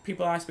 like,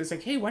 people ask me, it's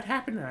like, hey, what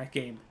happened in that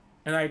game?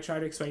 And I try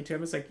to explain to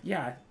him, it's like,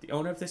 yeah, the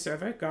owner of the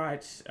server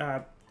got,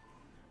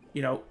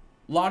 you know,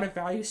 a lot of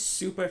value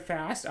super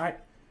fast.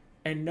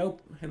 And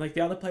like,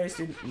 the other players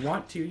didn't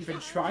want to even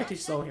try to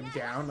slow him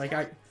down. Like,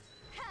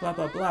 blah,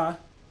 blah, blah.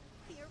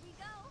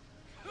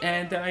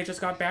 And then I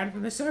just got banned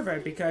from the server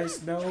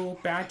because no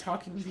bad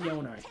talking to the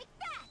owner.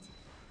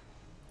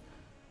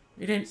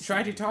 He didn't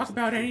try to talk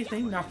about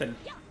anything, nothing.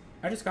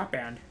 I just got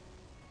banned.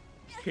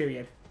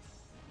 Period.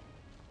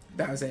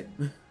 That was it.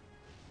 And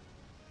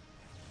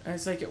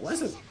it's like, it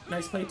was a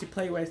nice play to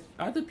play with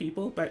other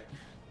people, but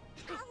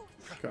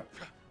yeah,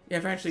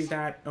 eventually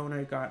that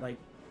owner got, like,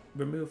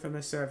 removed from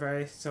the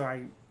server,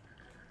 so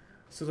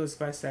those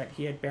of us that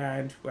he had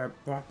banned were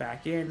brought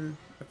back in,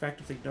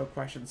 effectively no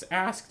questions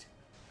asked.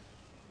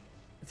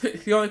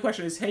 The only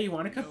question is, hey, you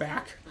want to come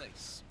back?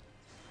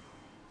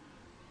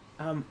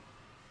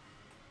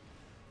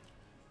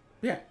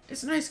 Yeah,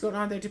 it's nice going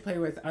on there to play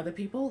with other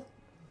people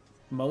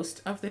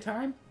most of the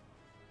time.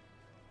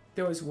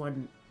 There was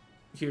one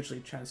hugely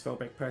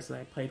transphobic person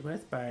I played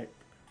with, but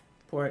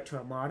poured it to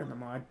a mod, and the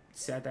mod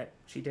said that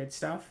she did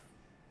stuff.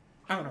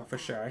 I don't know for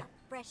sure.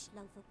 Fresh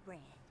loaf of bread.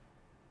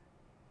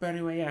 But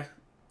anyway, yeah.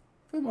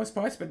 For the most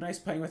part, it's been nice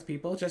playing with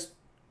people. Just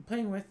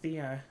playing with the,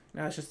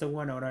 now it's just the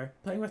one owner.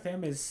 Playing with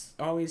him is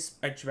always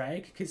a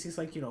drag, because he's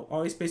like, you know,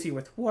 always busy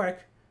with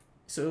work.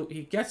 So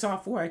he gets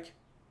off work,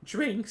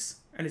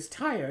 drinks, and is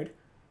tired,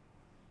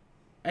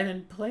 and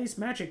then plays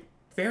Magic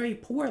very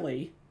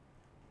poorly.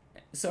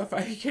 So if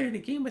I get in a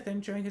game with him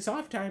during his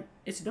off time,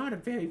 it's not a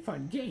very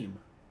fun game.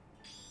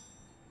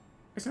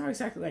 It's not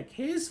exactly like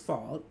his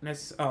fault,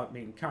 I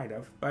mean, kind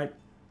of, but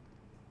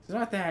it's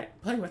not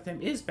that playing with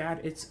him is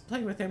bad, it's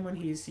playing with him when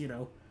he's, you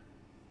know,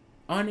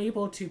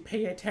 unable to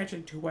pay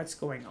attention to what's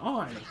going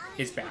on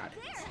is bad.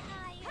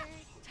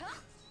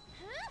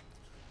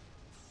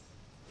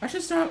 I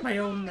should start my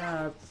own,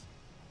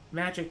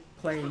 Magic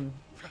playing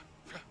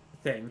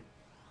thing.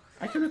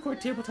 I can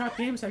record tabletop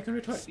games, I can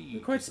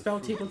record spell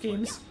table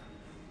games.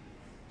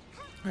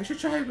 I should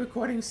try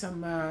recording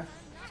some,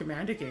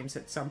 Commander games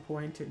at some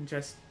point and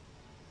just...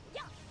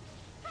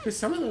 Because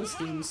some of those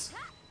games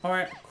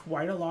are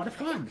quite a lot of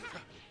fun.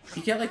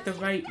 You get, like, the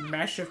right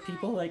mesh of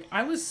people. Like,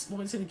 I was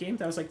once in a game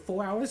that was, like,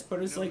 4 hours, but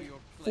it was, like,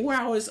 4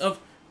 hours of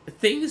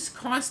things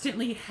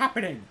constantly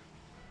happening.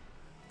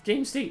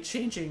 Game state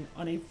changing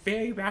on a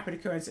very rapid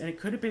occurrence, and it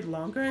could have been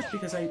longer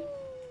because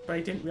but I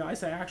didn't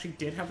realize I actually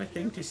did have a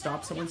thing to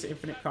stop someone's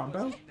infinite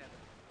combo. It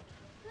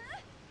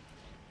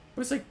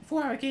was, like,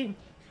 4-hour game,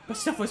 but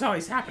stuff was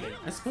always happening.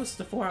 As opposed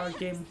to the 4-hour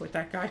game with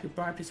that guy who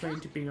bribed his way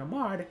into being a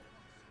mod,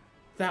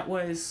 that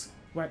was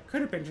what could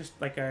have been just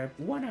like a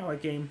 1-hour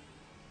game,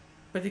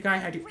 but the guy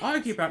had to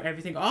argue about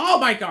everything. Oh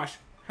my gosh!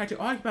 Had to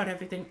argue about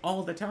everything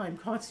all the time,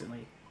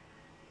 constantly.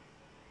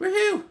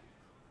 Woohoo!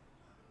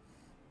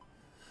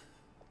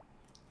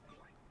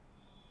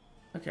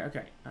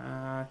 Okay.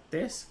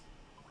 This?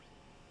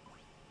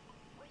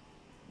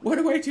 What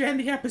a way to end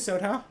the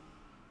episode, huh?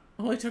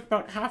 Only took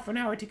about half an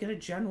hour to get a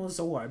General's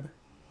Orb.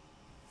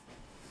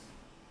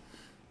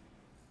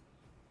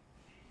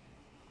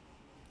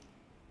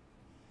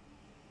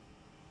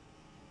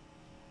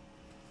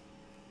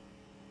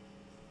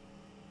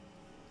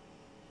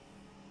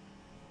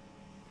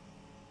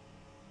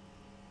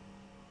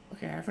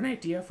 Okay, I have an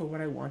idea for what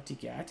I want to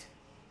get.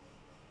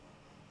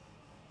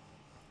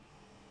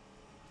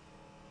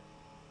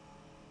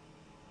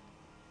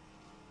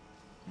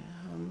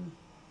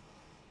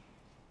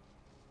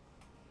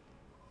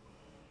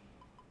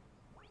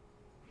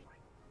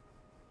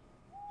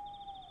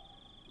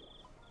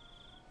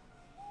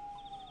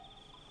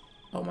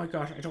 Oh my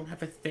gosh, I don't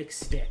have a thick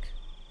stick.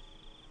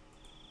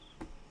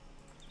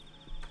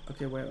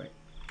 Okay, wait.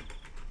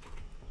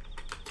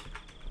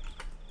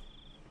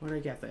 Where did I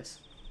get this?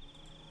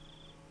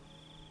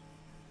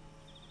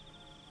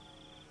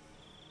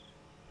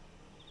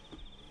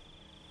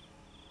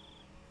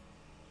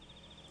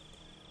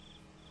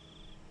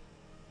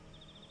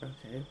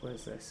 Okay, what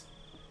is this?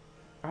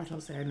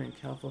 Battles End in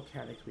Kel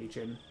Volcanic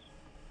region.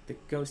 The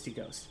Ghosty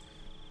Ghost.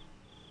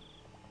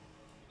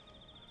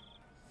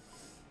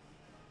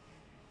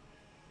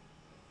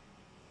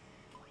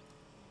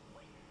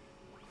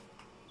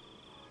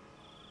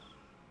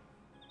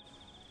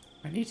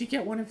 I need to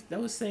get one of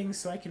those things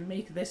so I can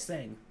make this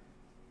thing.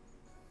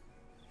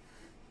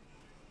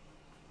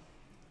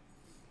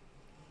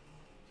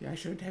 Yeah, I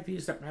should have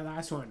used up my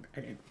last one.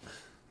 I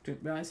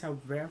didn't realize how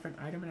rare of an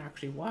item it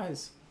actually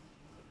was.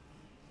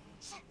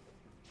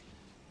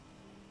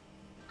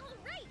 All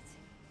right.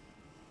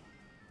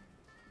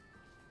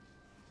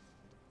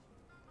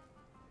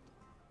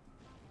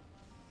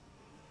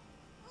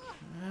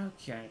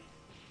 Okay.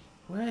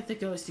 Where are the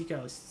ghosty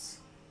ghosts?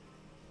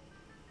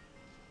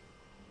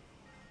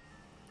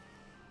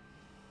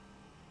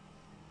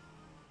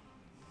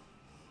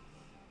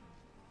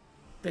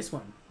 This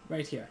one,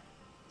 right here.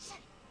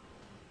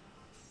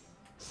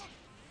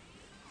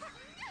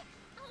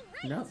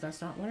 No,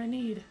 that's not what I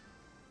need.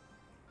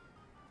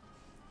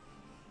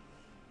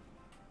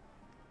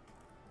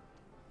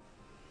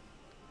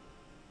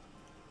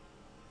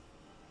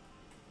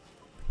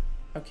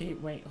 Okay,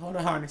 wait, hold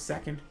on a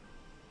second.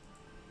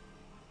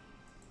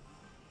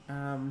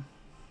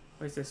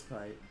 Where's this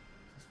plate?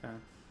 This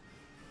found.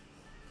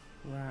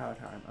 Wow,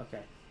 time.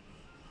 Okay.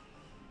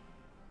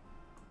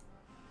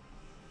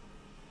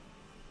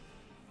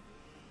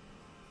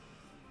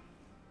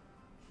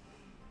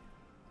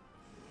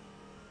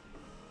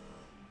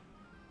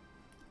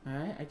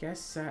 Alright, I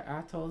guess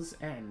Atol's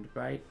End,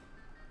 right?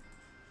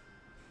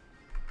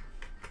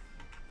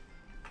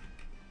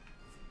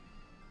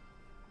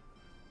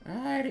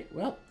 Alrighty,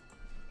 well.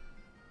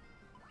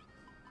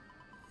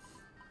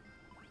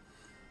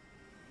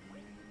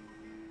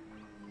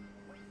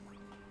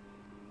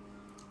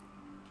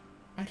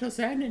 Atol's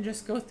End and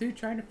just go through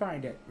trying to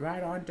find it.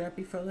 Ride on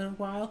Derpy for a little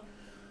while.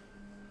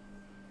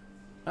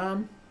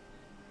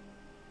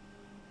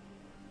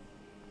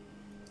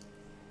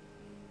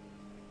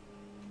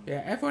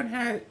 Yeah, everyone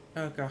had...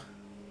 Oh, God.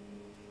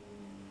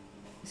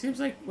 It seems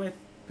like with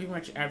pretty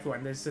much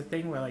everyone, there's a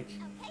thing where, like,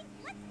 Okay,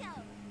 let's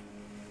go.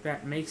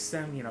 that makes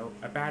them, you know,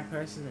 a bad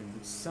person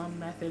in some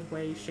method,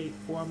 way, shape,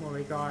 form, or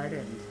regard,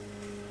 and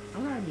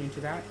I'm not immune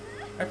to that.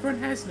 Everyone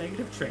has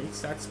negative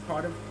traits. That's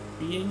part of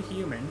being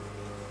human.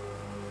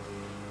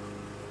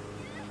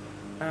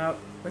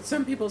 But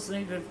some people's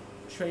negative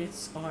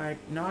traits are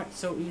not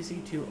so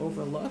easy to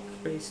overlook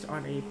based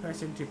on a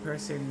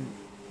person-to-person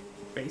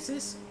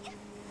basis.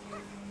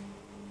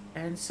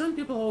 And some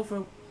people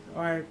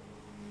are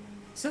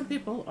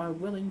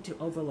willing to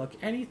overlook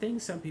anything.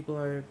 Some people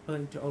are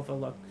willing to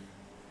overlook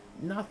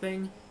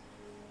nothing.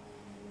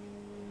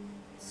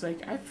 It's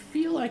like, I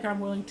feel like I'm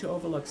willing to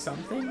overlook some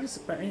things,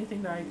 but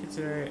anything that I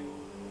consider...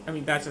 I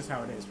mean, that's just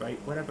how it is, right?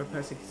 Whatever a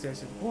person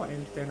considers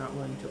important, they're not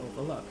willing to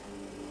overlook.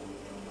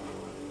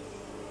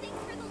 Thanks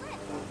for the lift.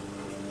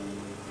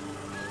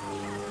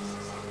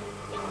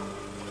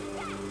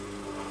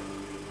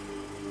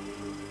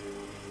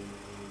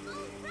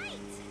 All right.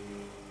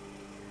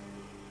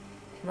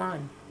 Come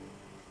on.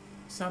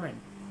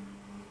 Summon.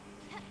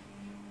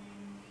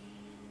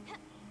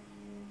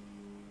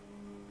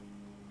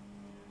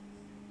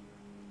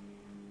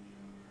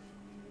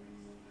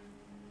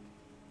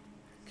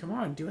 Come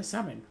on, do a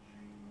summon.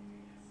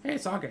 Hey,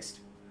 it's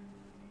August.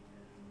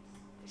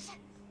 Yes.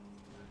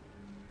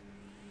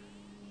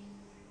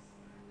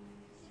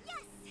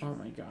 Oh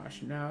my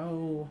gosh,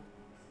 no.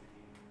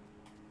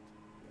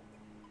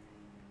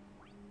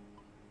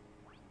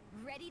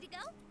 Ready to go?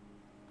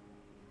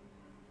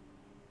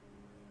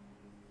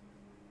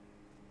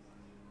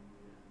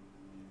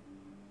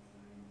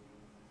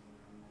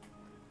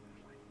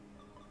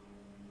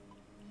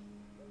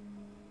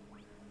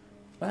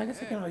 Well, I guess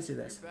I can always do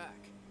this. You're back.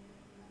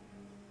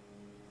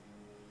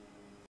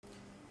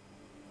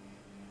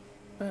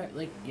 But,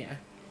 like, yeah.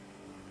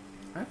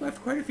 I've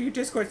left quite a few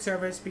Discord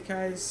servers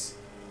because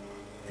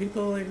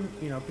people in,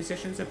 you know,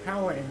 positions of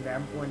power in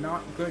them were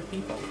not good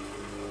people.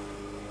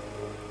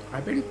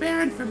 I've been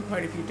banned from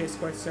quite a few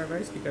Discord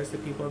servers because the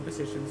people in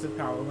positions of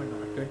power were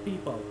not good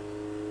people.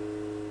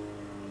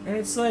 And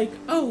it's like,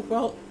 oh,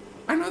 well,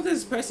 I know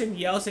this person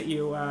yells at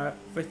you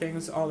for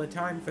things all the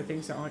time, for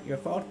things that aren't your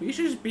fault, but you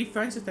should just be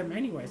friends with them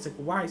anyway. It's like,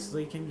 why? So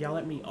they can yell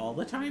at me all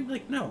the time?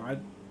 Like, no,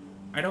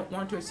 I don't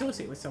want to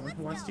associate with someone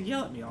who wants to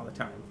yell at me all the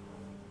time.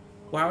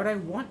 Why would I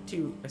want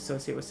to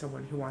associate with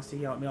someone who wants to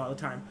yell at me all the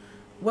time?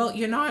 Well,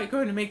 you're not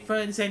going to make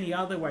friends any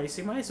other way,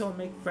 so you might as well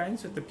make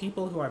friends with the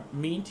people who are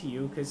mean to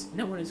you, because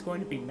no one is going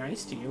to be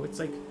nice to you. It's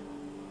like...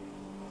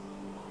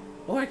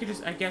 Or I could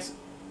just, I guess,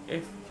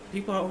 if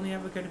people are only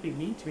ever going to be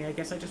mean to me, I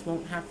guess I just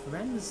won't have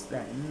friends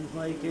then.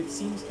 Like, it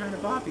seems kind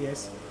of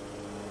obvious.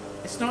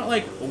 It's not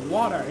like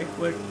water,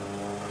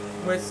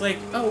 where it's like,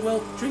 oh,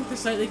 well, drink the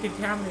slightly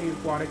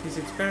contaminated water because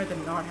it's better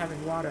than not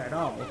having water at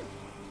all.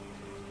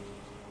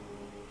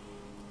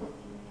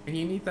 And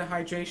you need the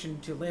hydration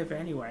to live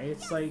anyway.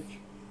 It's like,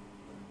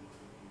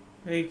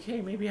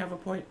 hey, maybe you have a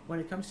point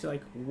when it comes to,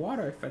 like,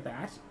 water for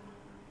that.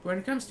 But when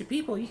it comes to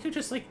people, you could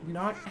just, like,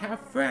 not have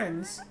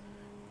friends.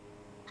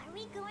 Are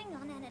we going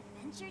on an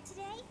adventure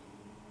today?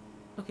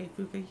 Okay,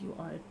 Fuka, you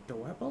are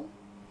adorable.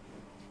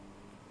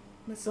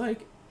 It's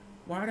like,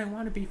 why would I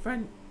want to be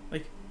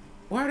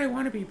why would I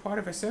want to be part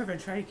of a server and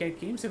try to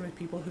get games in with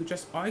people who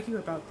just argue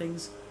about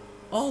things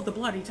all the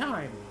bloody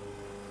time?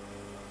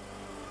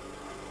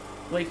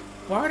 Like,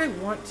 why would I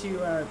want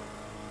to,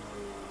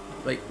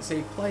 like,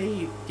 say,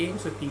 play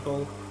games with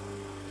people?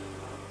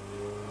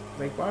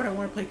 Like, why would I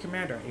want to play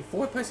Commander, a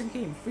 4-person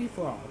game,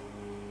 free-for-all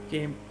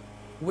game,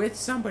 with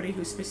somebody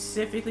who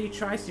specifically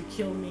tries to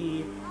kill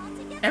me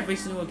every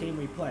single game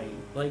we play?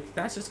 Like,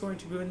 that's just going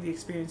to ruin the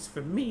experience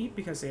for me,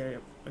 because they are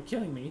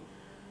killing me.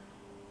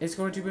 It's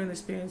going to ruin the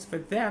experience for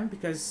them,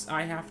 because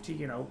I have to,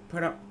 you know,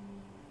 I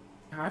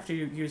have to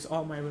use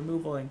all my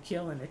removal and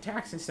kill and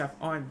attacks and stuff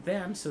on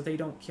them so they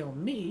don't kill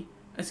me.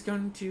 It's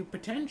going to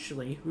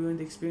potentially ruin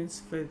the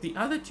experience for the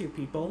other 2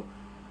 people,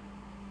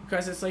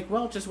 because it's like,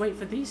 well, just wait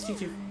for these 2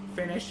 to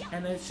finish,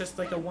 and then it's just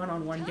like a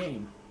one-on-one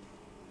game.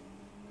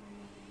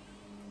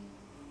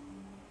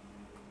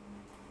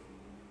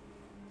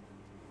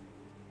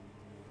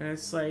 And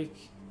it's like,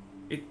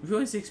 it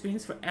ruins the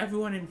experience for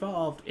everyone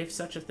involved if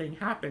such a thing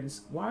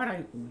happens. Why would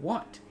I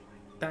want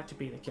that to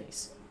be the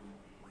case?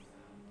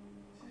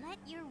 Let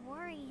your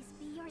worries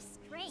be your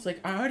strength. It's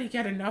like, I already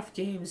get enough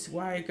games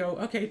where I go,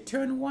 okay,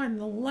 turn 1,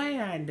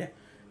 land.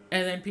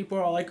 And then people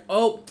are all like,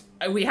 oh,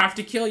 we have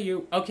to kill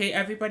you. Okay,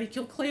 everybody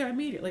kill Claire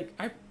immediately. Like,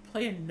 I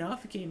play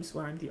enough games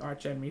where I'm the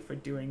arch enemy for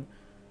doing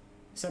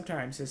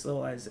sometimes as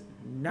little as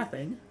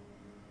nothing.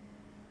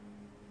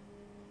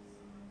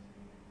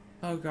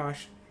 Oh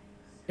gosh.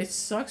 It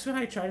sucks when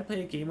I try to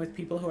play a game with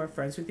people who are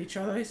friends with each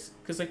other,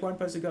 because like one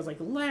person goes like,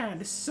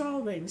 land,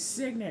 solving,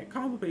 signet,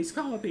 combo piece,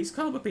 combo piece,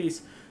 combo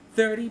piece,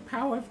 30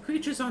 power of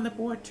creatures on the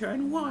board,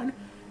 turn 1,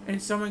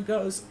 and someone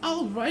goes,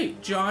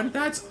 alright, John,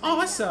 that's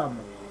awesome!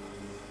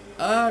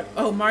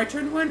 Oh, my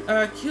turn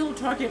 1? Kill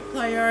target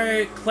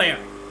player, Claire.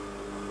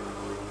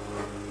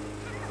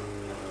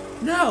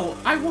 No,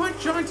 I want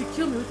John to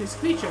kill me with his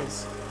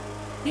creatures.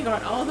 He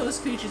got all those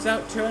creatures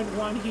out turn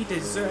one. He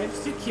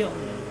deserves to kill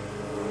me.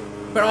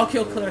 But I'll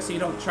kill Claire so you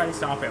don't try to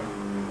stop him.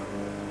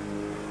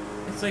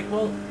 It's like,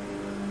 well...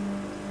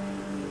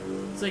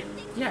 It's like,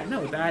 yeah,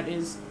 no, that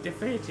is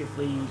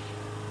definitively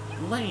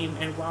lame,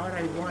 and why would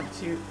I want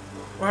to...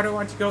 Why do I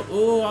want to go,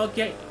 oh, I'll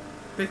get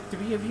the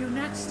 3 of you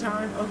next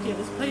time. Okay,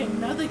 let's play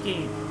another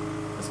game.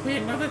 Let's play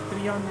another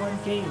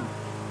 3-on-1 game.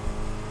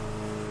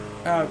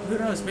 Who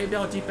knows, maybe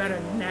I'll do better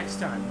next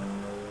time.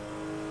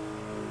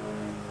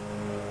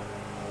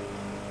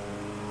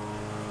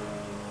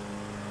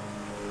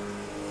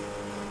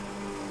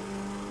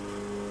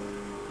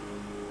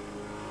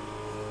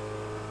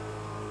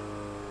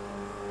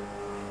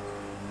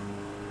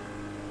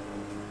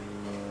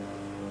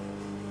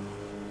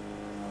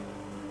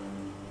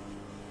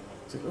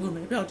 It's like, oh,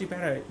 maybe I'll do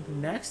better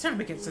next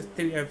time against the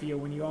 3 of you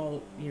when you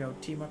all, you know,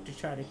 team up to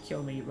try to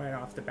kill me right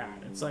off the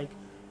bat. It's like,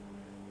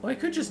 well, I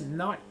could just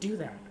not do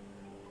that.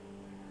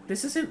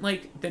 This isn't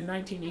like the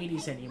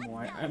 1980s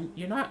anymore.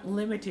 You're not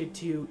limited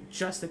to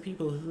just the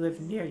people who live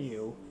near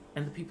you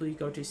and the people you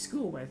go to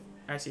school with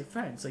as your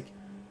friends. Like,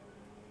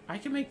 I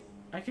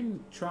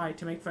can try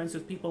to make friends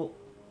with people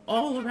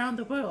all around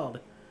the world.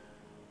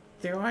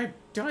 There are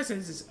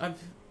dozens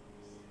of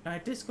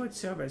Discord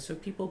servers where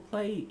people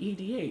play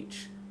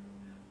EDH.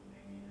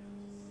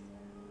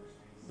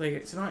 Like,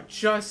 it's not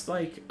just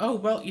like, oh,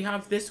 well, you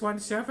have this one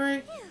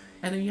server,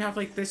 and then you have,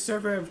 like, this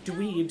server of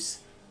dweebs,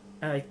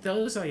 and, like,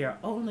 those are your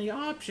only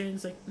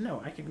options. Like,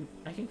 no, I can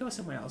go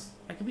somewhere else.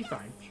 I can be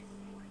fine.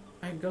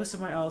 I can go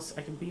somewhere else.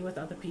 I can be with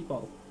other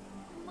people.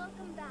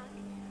 Welcome back.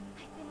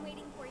 I've been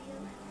waiting for you.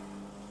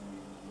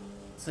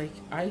 It's like,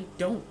 I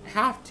don't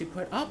have to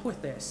put up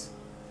with this.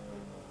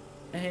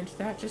 And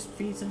that just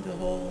feeds into the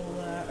whole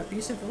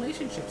abusive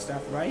relationship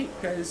stuff, right?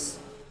 Because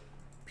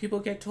people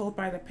get told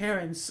by the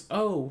parents,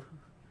 oh,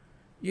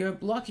 you're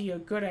lucky you're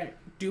good at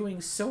doing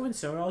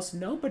so-and-so, or else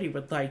nobody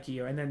would like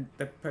you. And then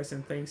the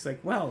person thinks, like,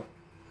 well,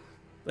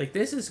 like,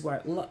 this is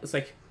what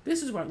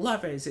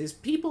love is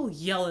people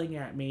yelling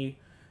at me.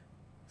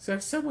 So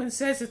if someone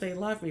says that they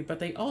love me, but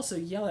they also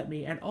yell at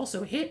me and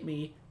also hit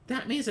me,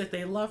 that means that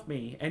they love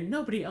me, and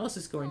nobody else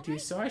is going to,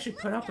 so I should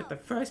put up with the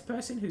first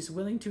person who's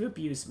willing to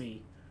abuse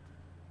me.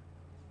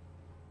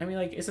 I mean,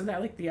 like, isn't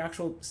that, like, the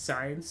actual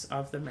science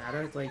of the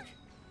matter? Like,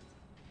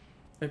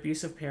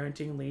 abusive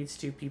parenting leads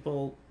to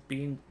people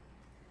being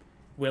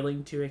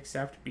willing to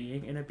accept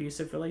being in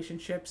abusive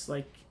relationships.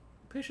 Like,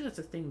 I'm pretty sure that's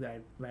a thing that I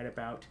read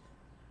about.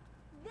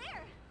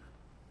 There.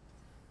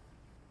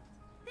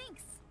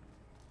 Thanks.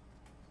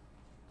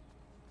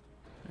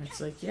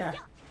 It's like, yeah,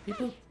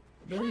 people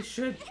really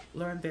should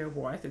learn their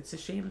worth. It's a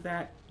shame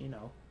that, you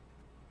know,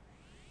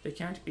 they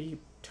can't be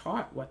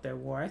taught what they're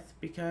worth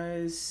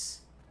because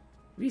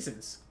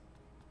reasons.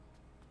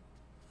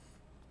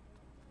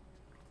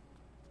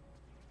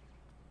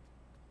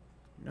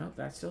 Nope,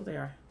 that's still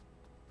there.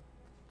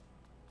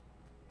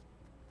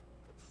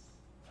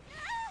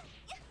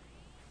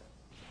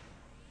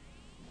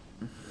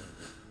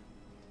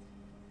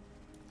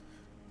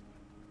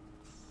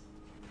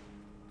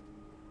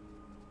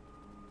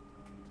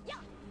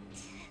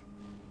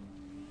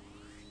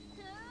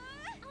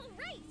 All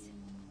right.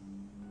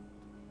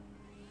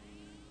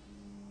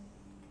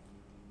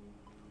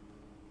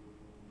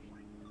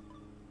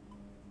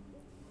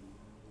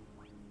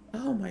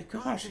 Oh my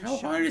gosh, how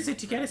hard is it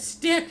to get a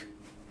stick?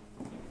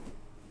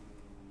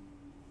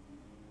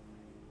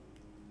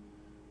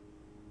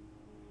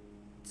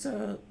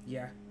 So,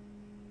 yeah.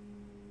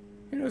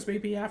 Who knows,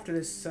 maybe after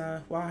this,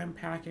 while I'm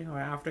packing, or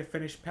after I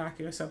finish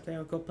packing or something,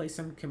 I'll go play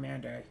some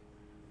Commander.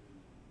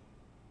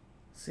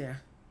 So, yeah.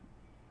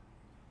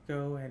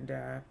 Go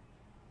and,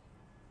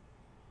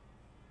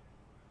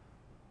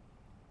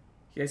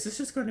 yes, this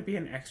is going to be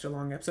an extra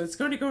long episode. It's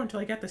going to go until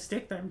I get the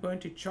stick, then I'm going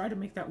to try to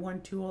make that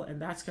one tool,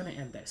 and that's going to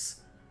end this.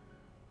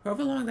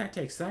 However long that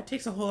takes. That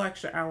takes a whole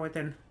extra hour,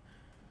 then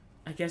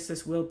I guess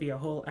this will be a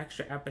whole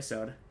extra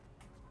episode.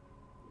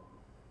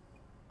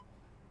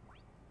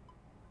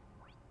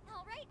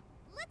 All right,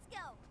 let's go.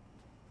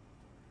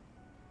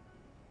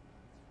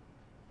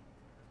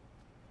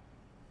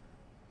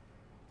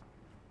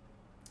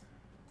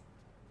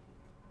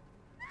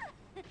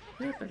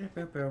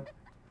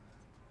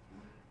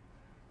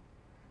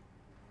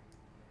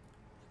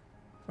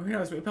 Oh, who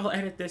knows? Maybe I'll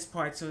edit this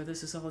part so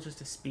this is all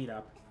just a speed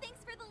up. Thanks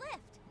for the lift.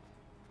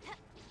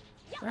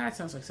 That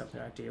sounds like something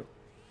I'd do.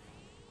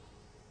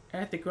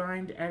 Edit the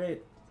grind,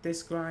 edit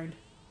this grind.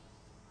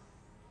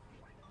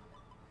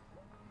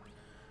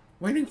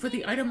 Waiting for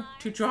the item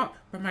to drop,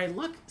 but my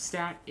luck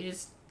stat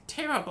is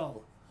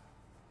terrible.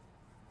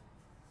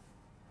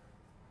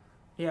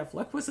 Yeah, if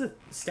luck was a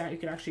stat you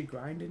could actually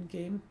grind in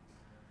game,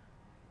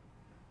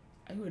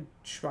 I would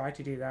try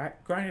to do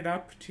that. Grind it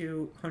up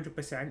to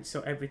 100%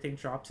 so everything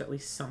drops at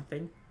least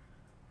something.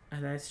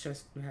 And then it's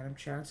just random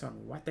chance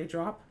on what they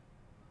drop.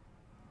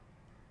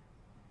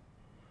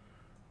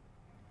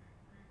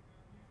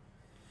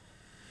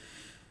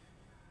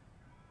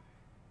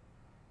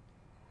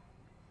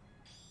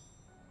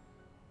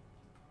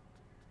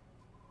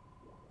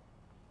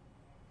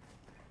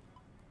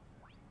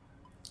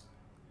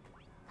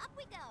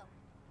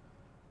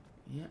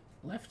 Yeah,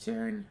 left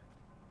turn.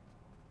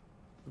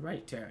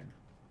 Right turn.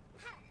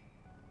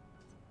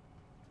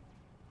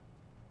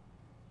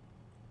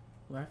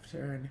 Left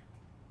turn.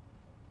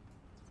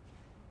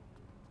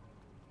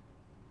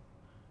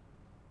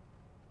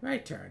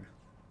 Right turn.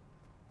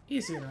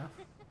 Easy enough.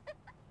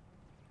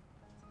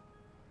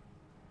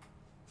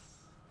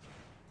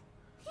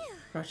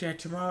 Gosh, yeah,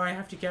 tomorrow I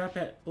have to get up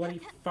at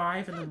bloody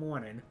 5 in the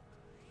morning.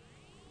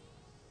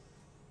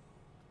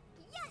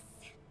 Yes!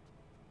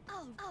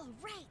 Oh,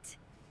 right.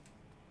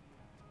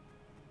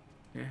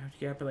 I have to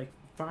get up at like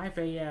 5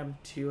 a.m.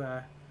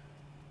 to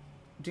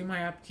do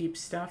my upkeep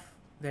stuff,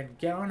 then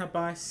get on a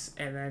bus,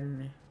 and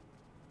then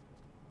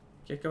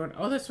get going.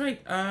 Oh, that's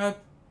right.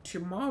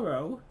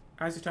 Tomorrow,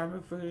 as the time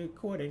of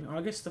recording,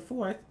 August the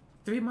 4th,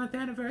 3-month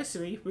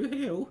anniversary,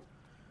 woohoo!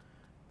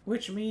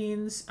 Which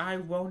means I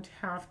won't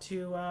have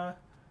to,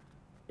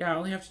 yeah, I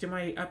only have to do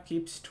my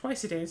upkeeps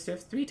twice a day instead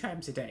of 3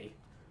 times a day.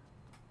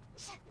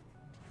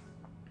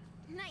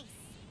 Nice.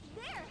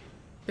 There.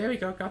 There we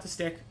go, got the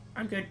stick.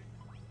 I'm good.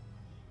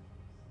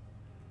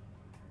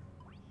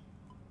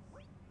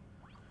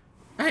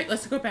 Alright,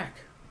 let's go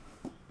back.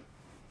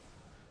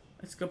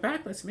 Let's go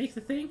back, let's make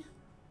the thing.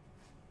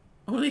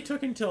 Only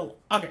took until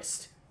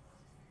August.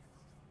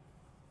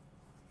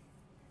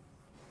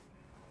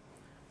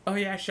 Oh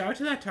yeah, shout out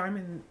to that time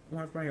in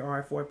one of my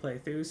R4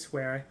 playthroughs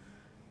where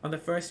on the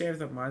first day of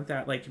the month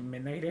at like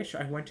midnight-ish,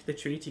 I went to the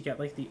tree to get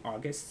like the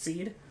August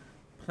seed,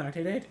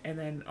 planted it, and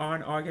then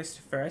on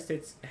August 1st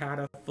it's had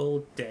a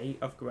full day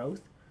of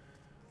growth.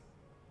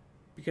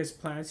 Because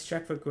plants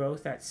check for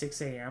growth at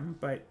 6 a.m,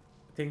 but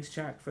things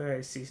check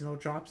for seasonal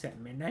drops at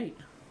midnight.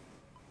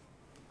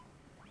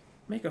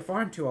 Make a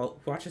farm tool.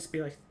 Watch us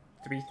be like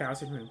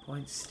 3,000 rune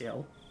points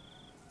still.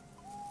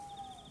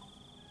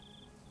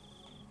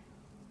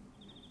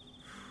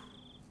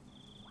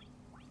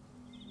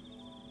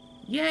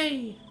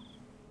 Yay!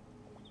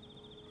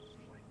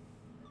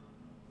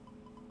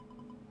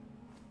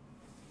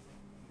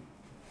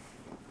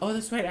 Oh,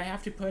 that's right. I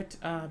have to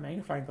put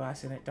magnifying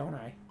glass in it, don't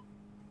I?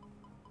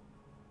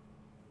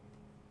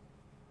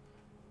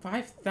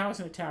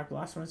 5,000 attack.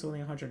 Last one's only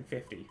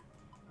 150.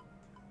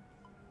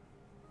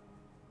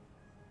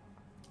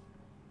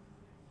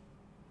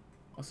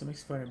 Also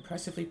makes for an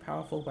impressively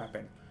powerful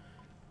weapon.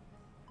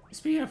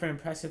 Speaking of an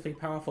impressively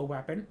powerful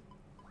weapon,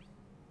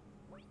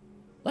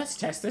 let's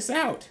test this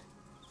out!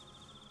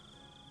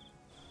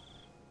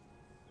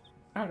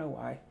 I don't know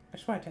why. I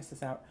just want to test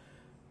this out.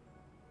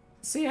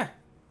 So yeah,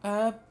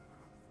 hope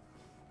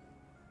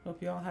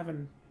you all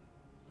having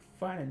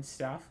fun and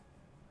stuff.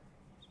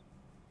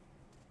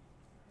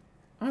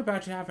 I'm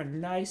about to have a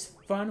nice,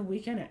 fun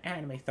weekend at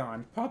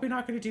Animathon. Probably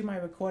not going to do my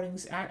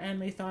recordings at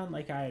Animathon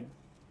like I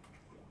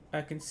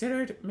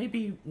considered.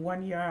 Maybe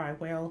one year I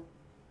will,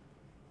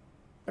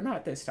 but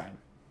not this time.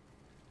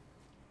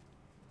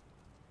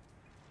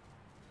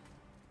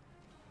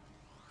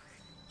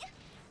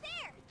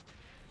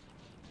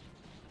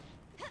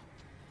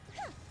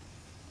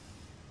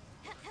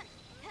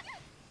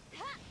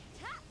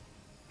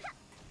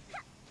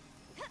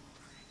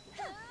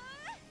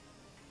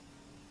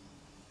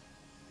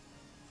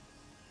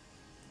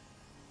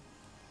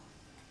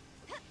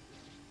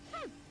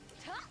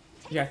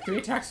 Yeah, 3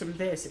 attacks from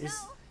this is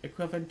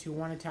equivalent to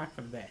 1 attack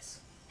from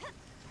this.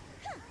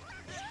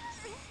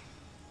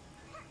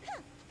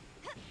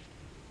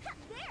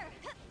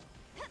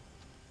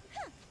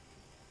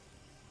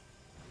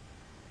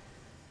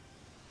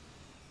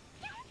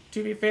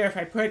 To be fair, if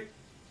I put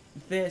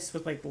this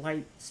with like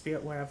light,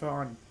 spirit, whatever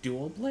on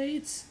dual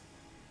blades,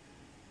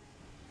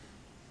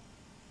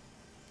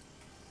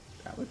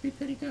 that would be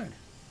pretty good.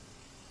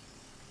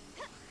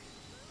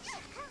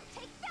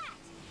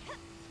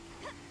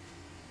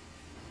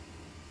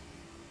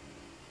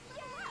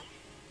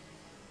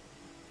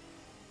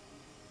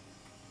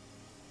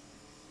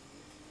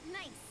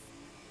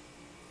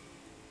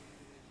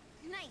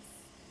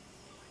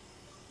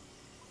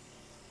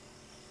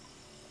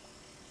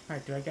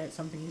 Alright, do I get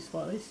something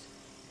useful at least?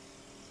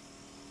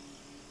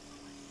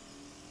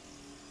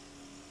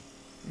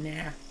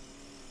 Nah.